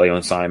Dame, Clay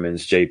on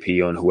Simons,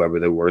 JP on whoever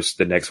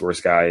the next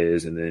worst guy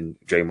is, and then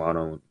Draymond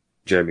on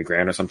Jeremy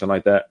Grant or something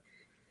like that.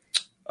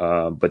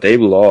 But they've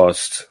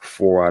lost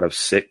 4 out of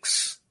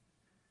 6.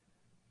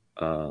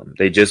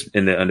 They just,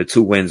 and the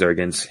 2 wins are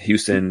against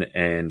Houston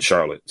and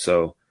Charlotte.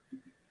 So,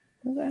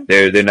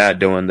 they're not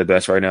doing the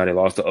best right now. They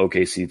lost to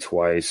OKC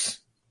twice.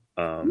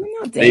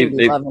 Dame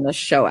be loving to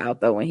show out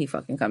though when he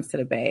fucking comes to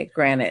the Bay.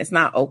 Granted, it's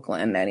not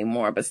Oakland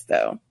anymore, but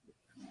still.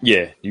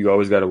 Yeah, you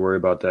always got to worry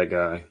about that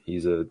guy.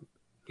 He's a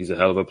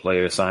hell of a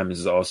player. Simons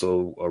is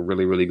also a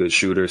really, really good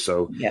shooter.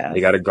 So they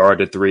got to guard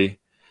the 3.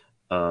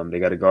 They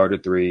got to guard the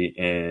 3,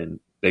 and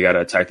they got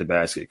to attack the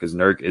basket because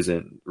Nurk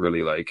isn't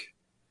really like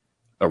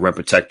a rim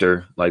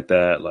protector like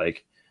that.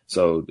 Like,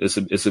 so this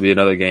will be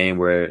another game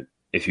where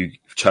if you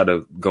try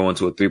to go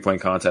into a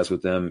 3-point contest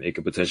with them, it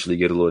could potentially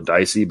get a little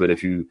dicey. But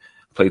if you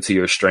play to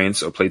your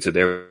strengths or play to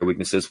their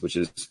weaknesses, which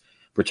is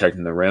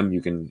protecting the rim,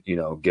 you can, you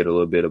know, get a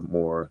little bit of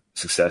more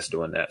success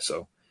doing that.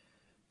 So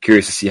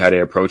curious to see how they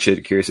approach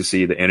it. Curious to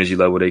see the energy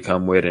level they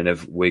come with, and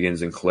if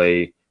Wiggins and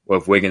Clay, or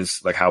if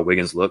Wiggins, like how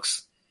Wiggins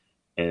looks,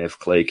 and if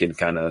Clay can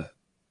kind of,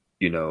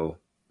 you know,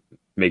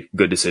 make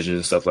good decisions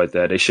and stuff like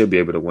that, they should be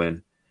able to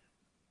win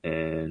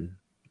and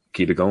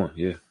keep it going.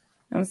 Yeah.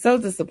 I'm so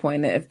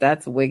disappointed if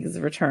that's Wiggs'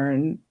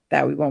 return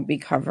that we won't be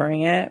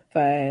covering it,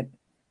 but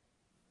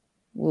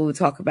we'll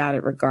talk about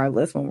it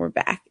regardless when we're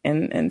back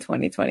in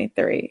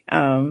 2023.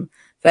 So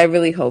I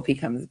really hope he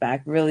comes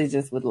back. Really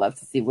just would love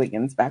to see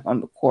Wiggins back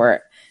on the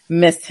court.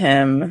 Miss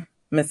him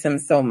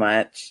so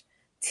much.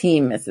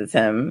 Team misses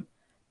him.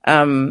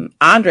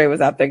 Andre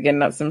was out there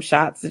getting up some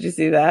shots. Did you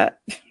see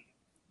that?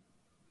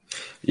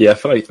 Yeah, I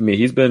feel like,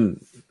 he's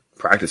been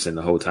practicing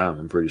the whole time.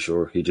 I'm pretty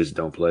sure he just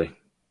don't play.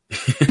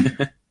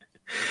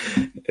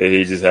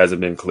 He just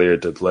hasn't been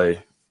cleared to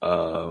play.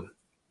 So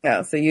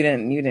you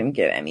didn't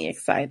get any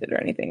excited or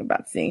anything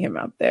about seeing him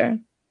out there?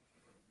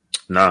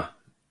 Nah,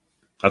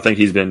 I think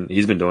he's been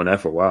doing that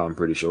for a while. I'm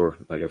pretty sure.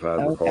 Like if I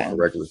recall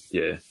correctly,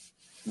 yeah.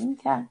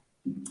 Okay.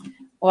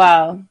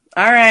 Well,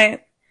 all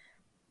right.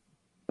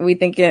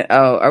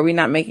 Are we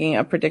not making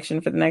a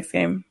prediction for the next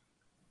game?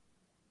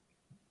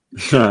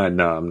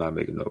 No, I'm not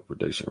making no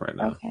prediction right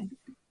now. Okay.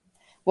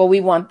 Well,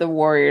 we want the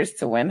Warriors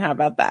to win. How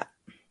about that?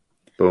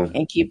 Boom.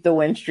 And keep the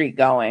win streak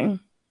going.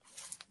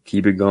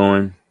 Keep it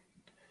going.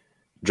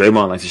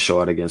 Draymond likes to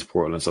show out against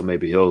Portland, so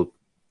maybe he'll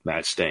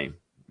match Dame,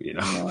 you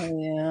know. Oh,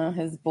 yeah,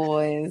 his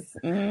boys.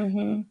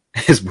 Mm-hmm.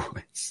 His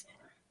boys.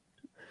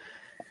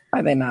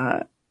 Are they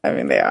not? I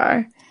mean, they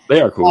are.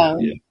 They are cool,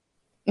 yeah.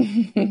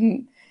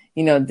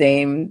 You know,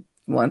 Dame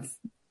wants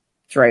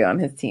Dre on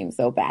his team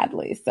so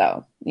badly,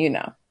 so you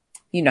know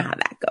how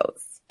that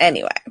goes.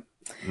 Anyway.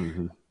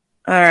 Mm-hmm.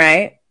 All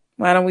right.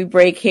 Why don't we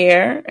break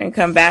here and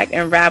come back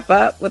and wrap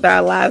up with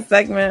our last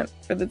segment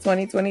for the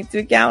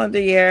 2022 calendar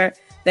year.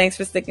 Thanks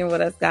for sticking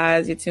with us,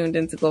 guys. You're tuned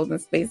into Golden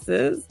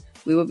Spaces.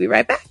 We will be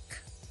right back.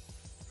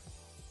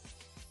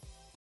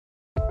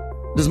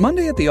 Does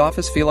Monday at the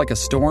office feel like a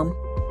storm?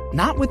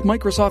 Not with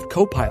Microsoft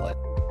Copilot.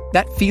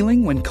 That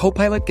feeling when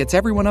Copilot gets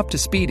everyone up to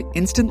speed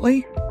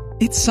instantly?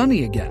 It's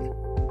sunny again.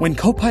 When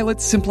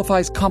Copilot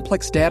simplifies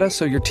complex data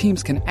so your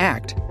teams can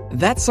act,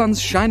 that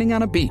sun's shining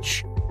on a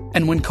beach.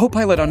 And when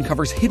Copilot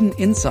uncovers hidden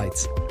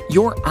insights,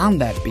 you're on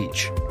that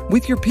beach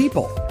with your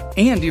people,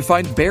 and you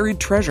find buried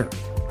treasure.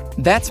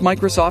 That's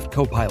Microsoft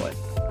Copilot.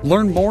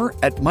 Learn more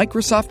at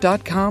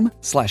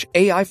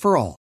Microsoft.com/AI for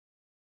all.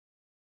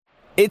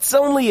 It's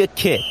only a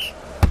kick,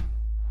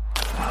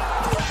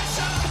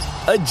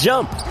 a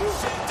jump,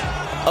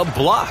 a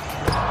block.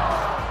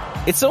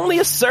 It's only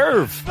a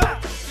serve.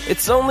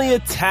 It's only a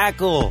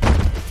tackle,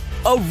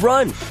 a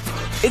run.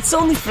 It's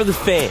only for the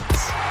fans.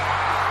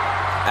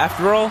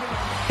 After all,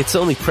 it's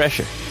only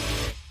pressure.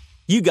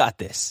 You got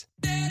this.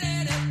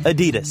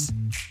 Adidas.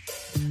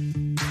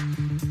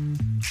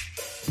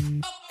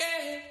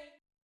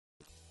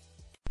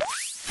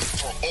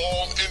 For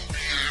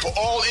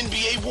all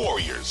NBA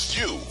Warriors,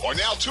 you are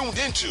now tuned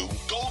into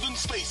Golden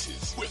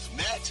Spaces with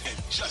Matt and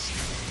Justin.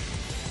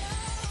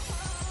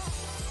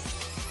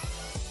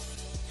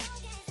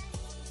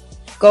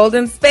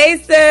 Golden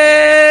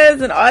Spaces,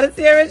 an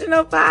Odyssey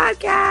original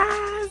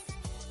podcast.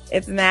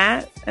 It's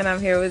Nat, and I'm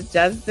here with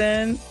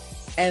Justin,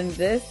 and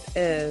this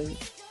is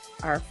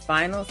our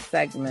final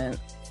segment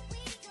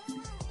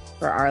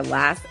for our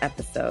last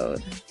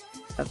episode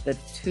of the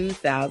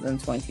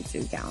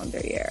 2022 calendar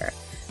year.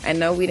 I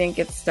know we didn't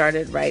get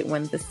started right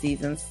when the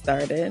season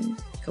started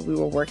because we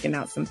were working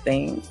out some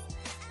things.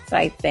 So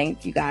I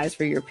thank you guys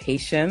for your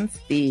patience.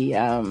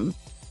 The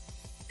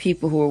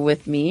people who were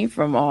with me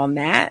from all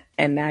Nat,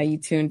 and now you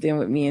tuned in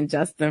with me and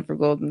Justin for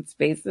Golden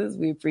Spaces.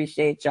 We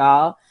appreciate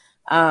y'all.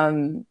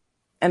 And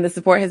the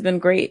support has been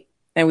great,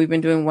 and we've been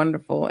doing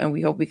wonderful, and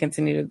we hope we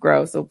continue to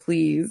grow. So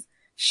please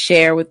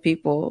share with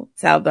people,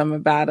 tell them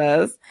about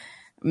us.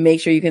 Make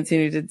sure you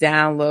continue to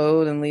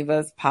download and leave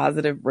us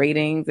positive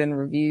ratings and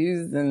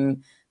reviews,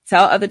 and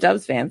tell other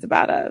Dubs fans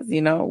about us.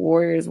 You know,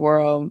 Warriors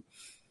World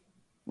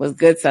was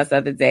good to us the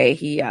other day.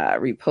 He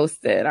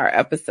reposted our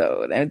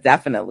episode, and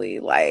definitely,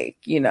 like,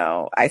 you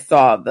know, I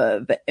saw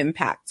the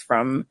impact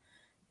from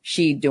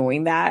she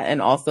doing that,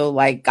 and also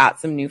like got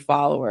some new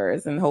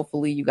followers, and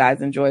hopefully you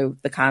guys enjoy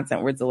the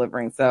content we're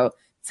delivering. So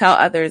tell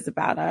others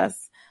about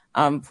us,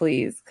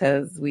 please,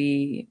 because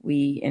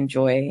we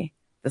enjoy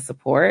the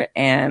support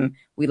and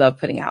we love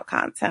putting out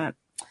content.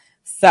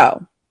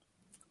 So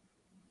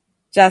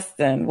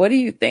Justin, what do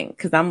you think?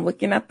 Because I'm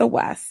looking at the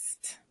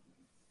West,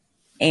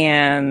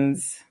 and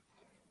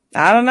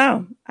I don't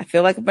know. I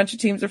feel like a bunch of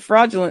teams are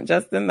fraudulent,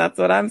 Justin. That's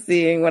what I'm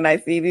seeing when I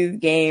see these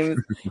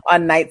games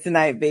on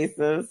night-to-night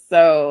basis.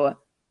 So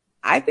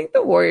I think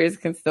the Warriors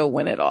can still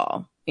win it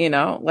all. You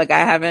know, like, I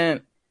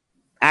haven't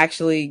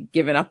actually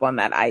given up on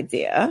that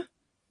idea.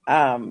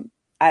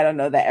 I don't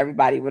know that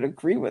everybody would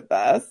agree with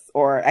us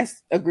or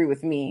agree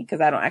with me,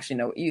 because I don't actually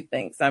know what you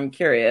think. So I'm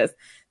curious.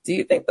 Do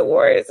you think the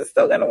Warriors are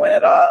still going to win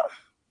it all?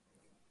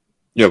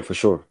 Yeah, for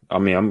sure. I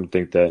mean, I'm going to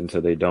think that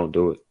until they don't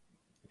do it,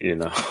 you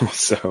know.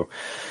 So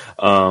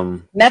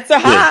Nets are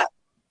hot.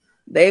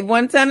 They've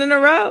won 10 in a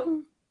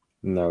row.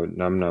 No,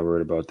 I'm not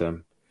worried about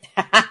them.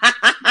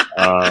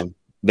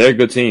 They're a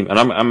good team, and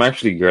I'm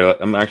actually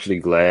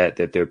glad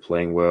that they're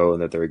playing well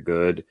and that they're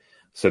good.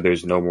 So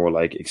there's no more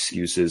like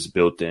excuses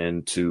built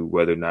into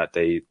whether or not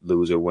they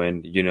lose or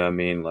win. You know what I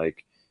mean?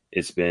 Like,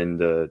 it's been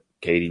the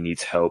KD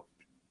needs help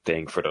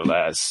thing for the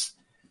last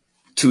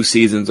 2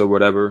 seasons or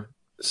whatever.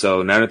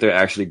 So now that they're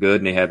actually good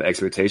and they have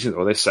expectations,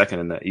 they're second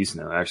in the East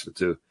now, actually,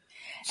 too.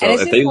 So and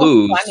it's if they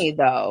lose, funny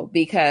though,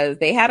 because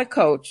they had a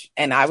coach,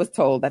 and I was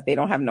told that they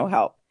don't have no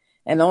help,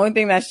 and the only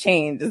thing that's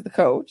changed is the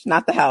coach,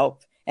 not the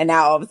help. And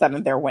now all of a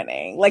sudden they're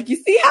winning. Like, you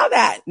see how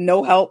that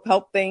no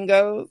help thing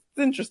goes? It's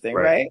interesting,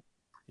 right?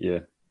 Yeah.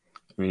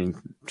 I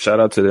mean, shout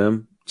out to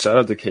them. Shout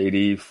out to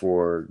KD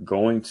for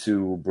going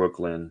to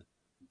Brooklyn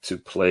to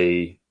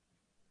play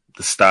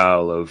the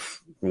style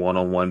of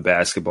one-on-one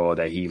basketball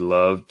that he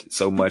loved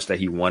so much that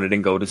he wanted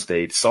in Golden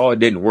State. Saw it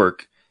didn't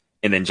work.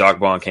 And then Jacque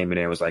Vaughn came in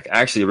there and was like,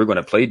 actually, we're going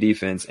to play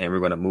defense and we're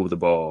going to move the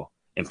ball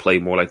and play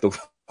more like the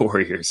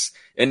Warriors.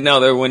 And now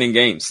they're winning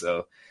games.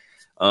 So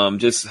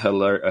just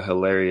a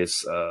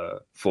hilarious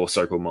full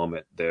circle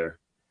moment there.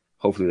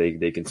 Hopefully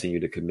they continue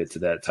to commit to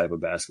that type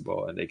of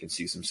basketball and they can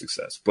see some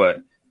success.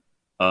 But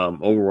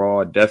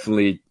overall, I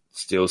definitely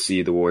still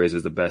see the Warriors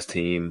as the best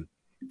team.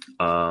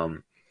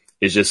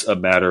 It's just a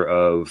matter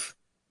of,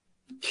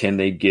 can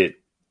they get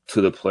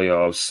to the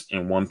playoffs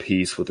in one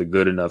piece with a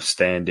good enough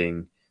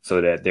standing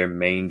so that their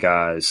main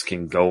guys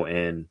can go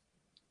in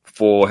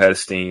full head of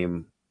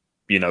steam,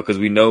 you know, because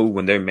we know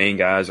when their main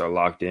guys are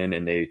locked in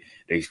and they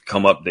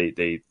come up,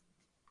 they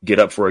get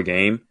up for a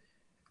game,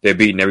 they're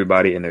beating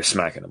everybody and they're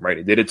smacking them, right?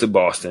 They did it to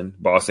Boston.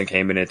 Boston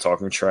came in and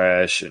talking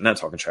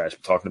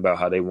about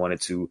how they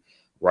wanted to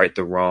right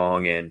the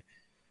wrong and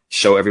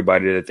show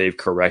everybody that they've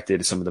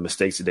corrected some of the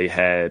mistakes that they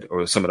had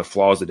or some of the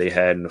flaws that they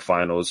had in the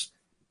finals.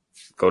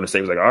 Golden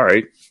State was like, all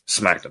right,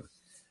 smacked them.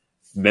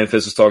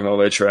 Memphis was talking all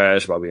their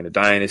trash about being a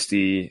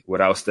dynasty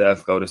without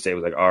Steph. Golden State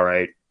was like, all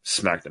right,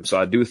 smacked them. So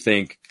I do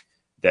think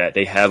that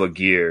they have a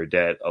gear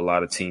that a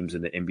lot of teams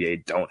in the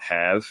NBA don't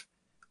have.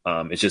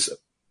 It's just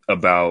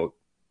about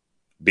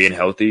being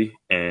healthy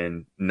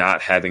and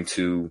not having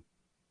to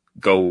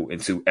go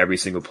into every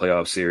single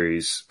playoff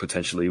series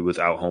potentially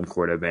without home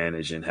court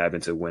advantage and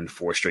having to win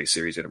 4 straight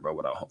series in a row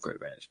without home court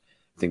advantage.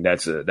 I think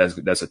that's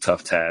a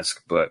tough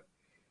task, but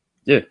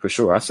yeah, for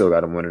sure. I still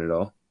got them winning it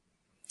all.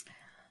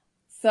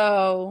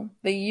 So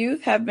the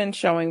youth have been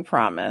showing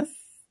promise,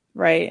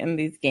 right, in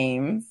these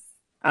games.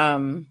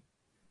 While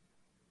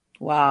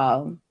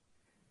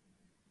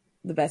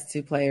the best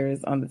 2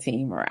 players on the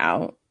team are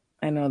out.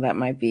 I know that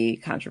might be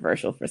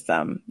controversial for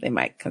some. They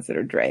might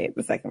consider Dre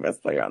the second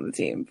best player on the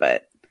team,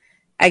 but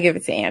I give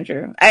it to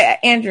Andrew.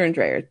 Andrew and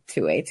Dre are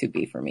 2A,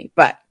 2B for me.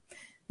 But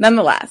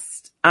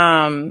nonetheless,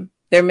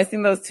 they're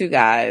missing those 2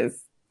 guys.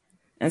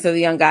 And so the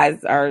young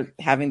guys are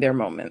having their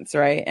moments,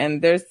 right?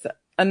 And there's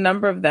a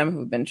number of them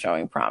who've been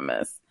showing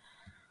promise.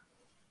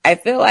 I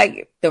feel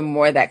like the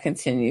more that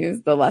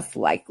continues, the less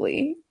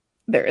likely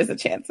there is a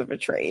chance of a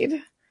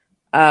trade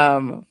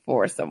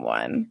for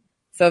someone.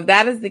 So if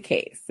that is the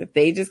case, if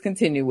they just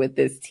continue with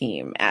this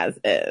team as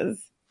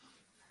is,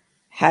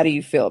 how do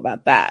you feel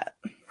about that?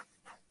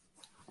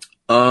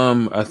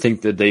 I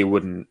think that they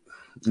wouldn't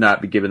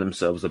not be giving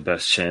themselves the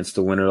best chance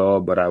to win it all,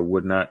 but I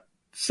would not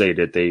say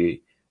that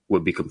they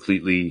would be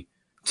completely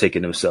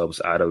taking themselves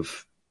out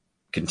of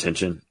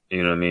contention.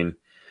 You know what I mean?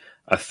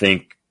 I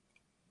think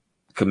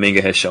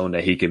Kuminga has shown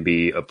that he can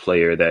be a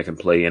player that can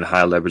play in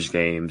high leverage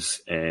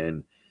games,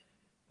 and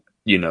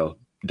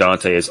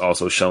Dante has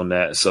also shown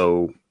that.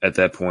 So at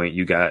that point,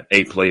 you got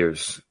 8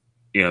 players,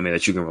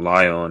 that you can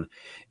rely on.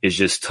 It's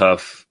just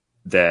tough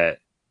that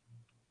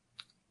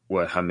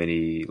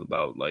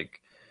about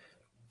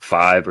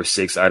 5 or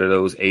 6 out of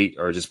those 8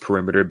 are just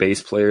perimeter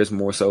based players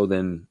more so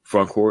than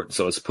front court.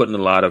 So it's putting a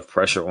lot of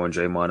pressure on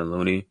Draymond and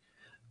Looney.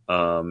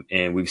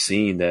 And we've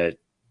seen that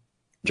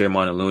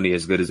Draymond and Looney,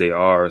 as good as they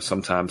are,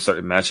 sometimes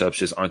certain matchups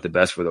just aren't the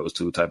best for those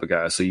 2 type of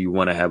guys. So you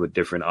want to have a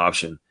different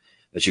option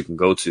that you can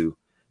go to.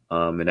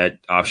 And that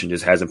option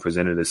just hasn't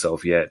presented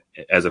itself yet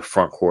as a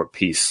front court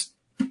piece.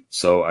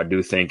 So I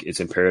do think it's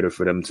imperative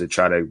for them to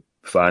try to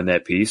find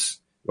that piece,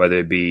 whether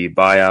it be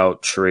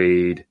buyout,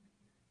 trade,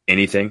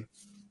 anything.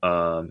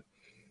 But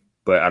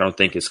I don't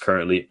think it's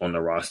currently on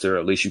the roster.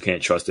 At least you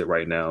can't trust it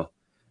right now.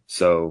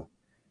 So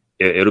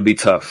it'll be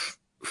tough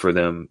for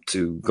them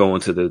to go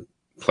into the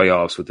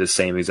playoffs with this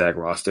same exact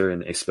roster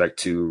and expect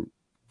to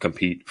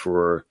compete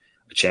for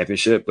a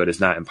championship, but it's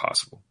not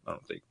impossible, I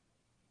don't think.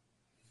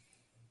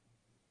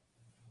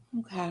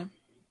 Okay.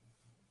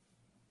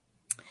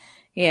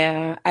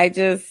 Yeah,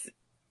 definitely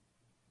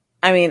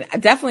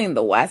in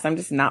the West, I'm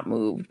just not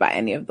moved by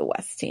any of the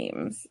West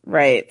teams,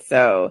 right?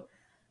 So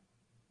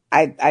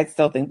I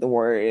still think the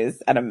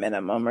Warriors at a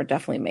minimum are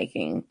definitely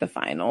making the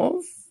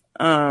finals.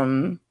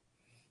 And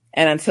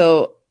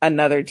until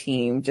another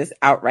team just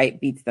outright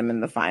beats them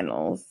in the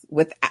finals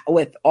with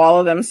all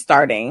of them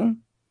starting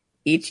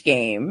each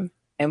game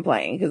and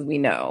playing, because we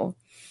know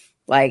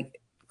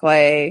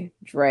Clay,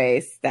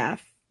 Dre,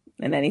 Steph,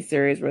 in any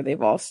series where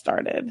they've all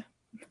started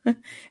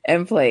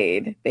and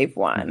played, they've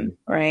won,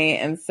 right?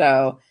 And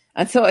so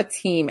until a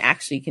team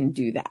actually can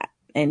do that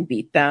and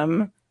beat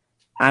them,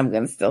 I'm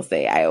going to still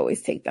say I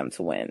always take them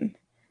to win.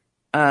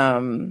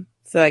 So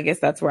I guess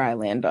that's where I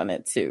land on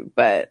it too.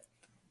 But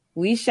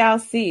we shall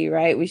see,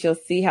 right? We shall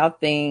see how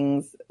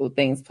things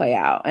play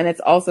out. And it's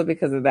also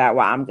because of that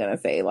why I'm going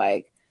to say,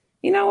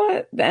 you know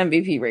what? The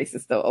MVP race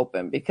is still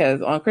open,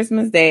 because on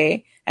Christmas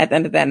Day, at the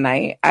end of that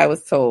night, I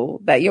was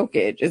told that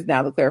Jokic is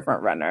now the clear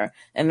front runner.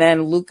 And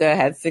then Luka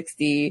had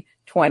 60,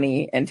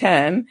 20, and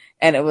 10.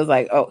 And it was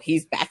oh,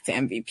 he's back to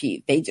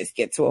MVP. They just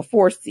get to a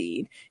 4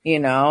 seed,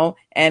 And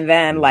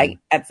then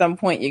at some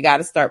point, you got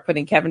to start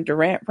putting Kevin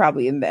Durant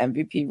probably in the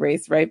MVP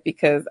race, right?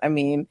 Because,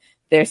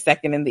 they're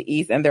second in the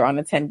East and they're on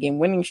a 10-game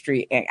winning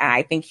streak. And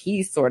I think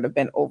he's sort of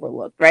been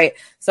overlooked, right?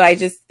 So I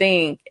just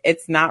think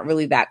it's not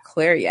really that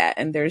clear yet.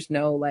 And there's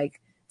no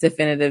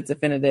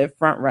definitive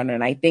front runner.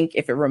 And I think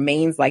if it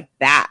remains like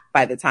that,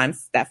 by the time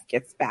Steph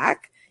gets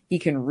back, he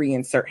can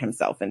reinsert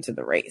himself into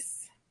the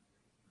race.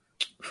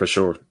 For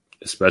sure.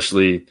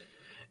 Especially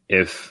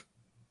if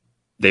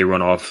they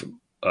run off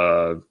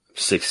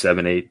 6,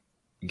 7, 8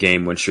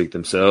 game win streak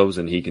themselves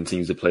and he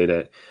continues to play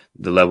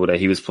the level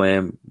that he was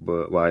playing,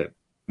 but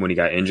when he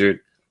got injured,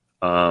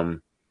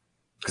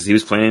 because he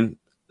was playing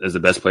as the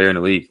best player in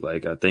the league.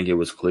 I think it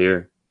was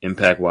clear,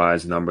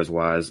 impact-wise,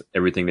 numbers-wise,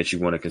 everything that you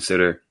want to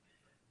consider.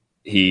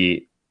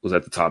 He was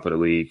at the top of the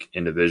league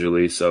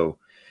individually. So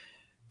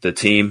the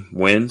team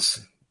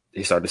wins.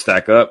 They start to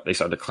stack up. They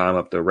start to climb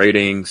up the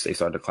ratings. They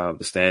start to climb up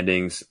the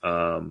standings.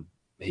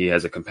 He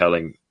has a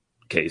compelling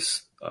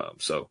case.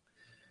 So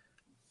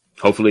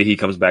hopefully he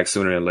comes back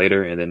sooner than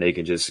later, and then they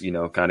can just,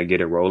 kind of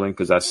get it rolling.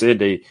 Because I said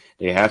they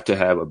have to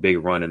have a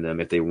big run in them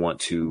if they want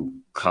to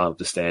climb up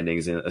the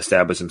standings and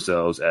establish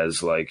themselves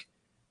as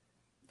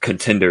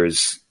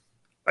contenders,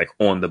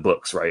 on the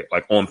books, right?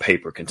 On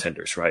paper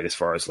contenders, right? As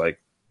far as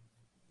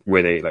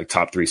where they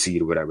top 3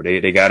 seed or whatever.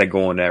 They got to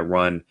go on that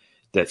run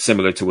that's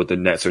similar to what the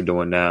Nets are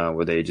doing now,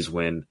 where they just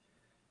win,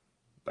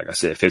 like I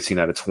said, 15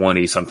 out of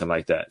 20, something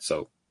like that.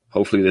 So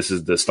hopefully this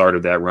is the start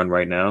of that run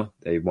right now.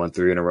 They won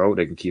 3 in a row.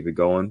 They can keep it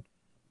going.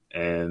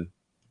 And,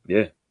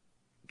 yeah,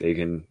 they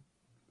can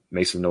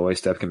make some noise.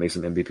 Steph can make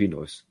some MVP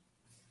noise.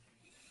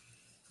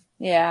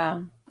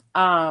 Yeah.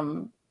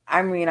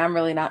 I mean, I'm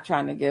really not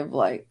trying to give,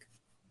 like,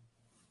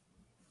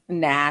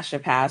 Nash a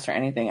pass or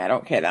anything. I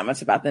don't care that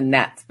much about the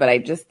Nets, but I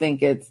just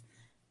think it's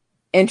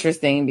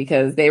interesting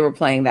because they were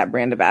playing that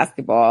brand of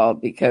basketball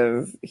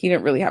because he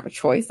didn't really have a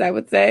choice, I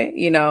would say.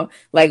 You know,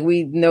 like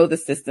we know the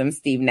system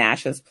Steve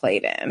Nash has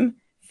played in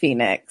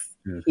Phoenix.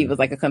 Mm-hmm. He was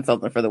like a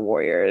consultant for the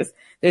Warriors.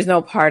 There's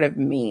no part of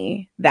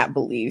me that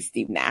believes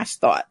Steve Nash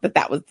thought that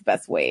that was the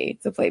best way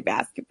to play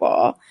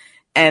basketball.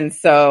 And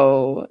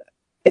so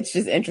it's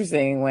just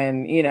interesting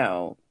when, you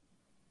know,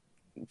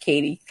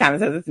 Katie kind of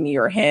says it's me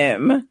or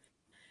him,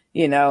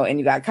 you know, and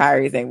you got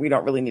Kyrie saying we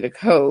don't really need a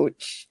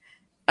coach.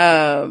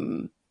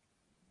 And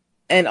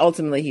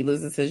ultimately he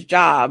loses his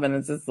job. And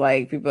it's just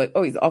like, people are like,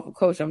 oh, he's an awful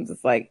coach. I'm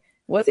just like,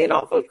 was he an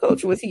awful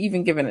coach? Or was he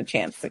even given a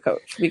chance to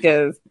coach?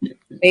 Because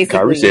basically,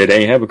 Kyrie said they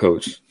ain't have a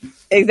coach.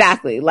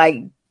 Exactly.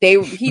 Like he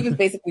was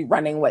basically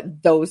running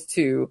what those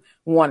two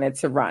wanted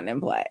to run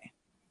and play.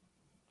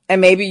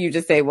 And maybe you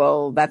just say,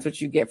 well, that's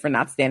what you get for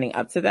not standing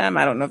up to them.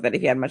 I don't know if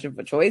he had much of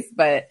a choice,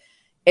 but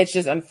it's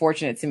just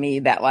unfortunate to me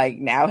that like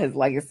now his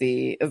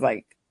legacy is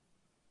like,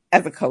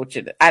 as a coach,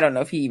 I don't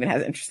know if he even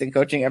has interest in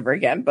coaching ever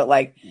again, but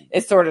like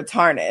it's sort of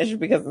tarnished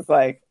because it's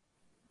like,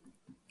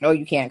 oh,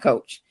 you can't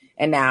coach.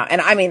 And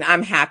I mean,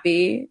 I'm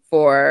happy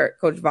for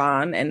Coach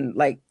Vaughn and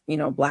like, you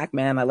know, black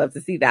man. I love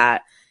to see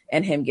that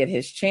and him get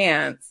his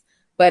chance,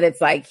 but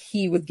it's like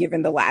he was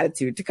given the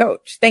latitude to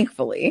coach,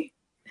 thankfully,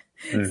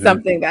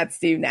 something that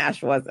Steve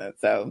Nash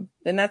wasn't. So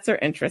the Nets are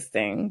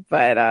interesting,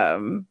 but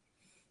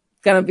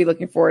gonna be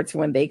looking forward to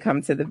when they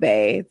come to the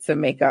Bay to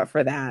make up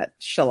for that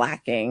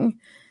shellacking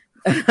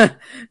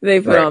they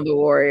put on the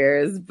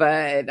Warriors.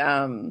 But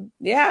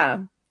yeah,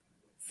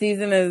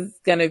 season is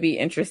gonna be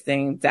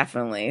interesting,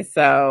 definitely.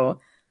 So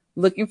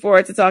looking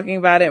forward to talking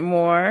about it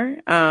more.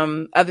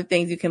 Other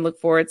things you can look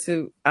forward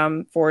to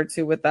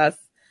with us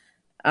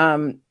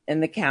in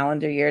the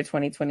calendar year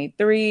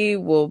 2023.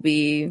 We'll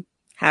be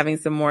having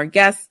some more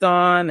guests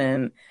on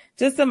and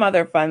just some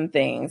other fun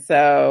things.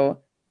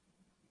 So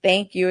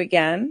thank you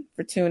again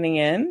for tuning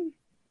in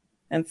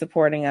and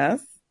supporting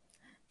us.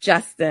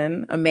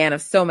 Justin, a man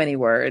of so many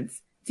words,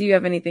 do you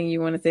have anything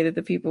you want to say to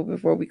the people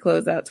before we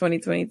close out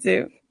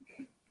 2022?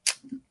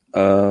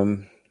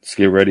 Let's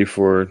get ready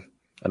for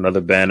another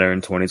banner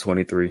in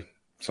 2023.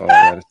 That's all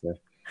I gotta say.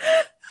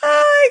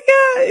 Oh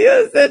my God.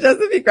 You said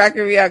Justin be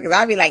cracking me up because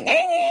I'll be like,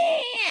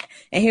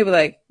 and he'll be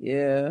like,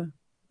 yeah,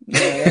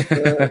 that's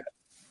good.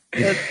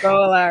 It's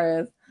so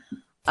hilarious.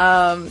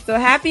 So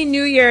happy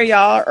New Year,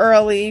 y'all.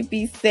 Early.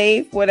 Be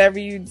safe, whatever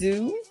you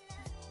do.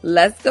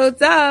 Let's go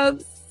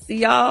Dubs. See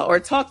y'all,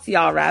 or talk to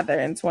y'all rather,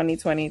 in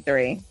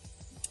 2023.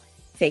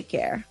 Take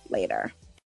care. Later.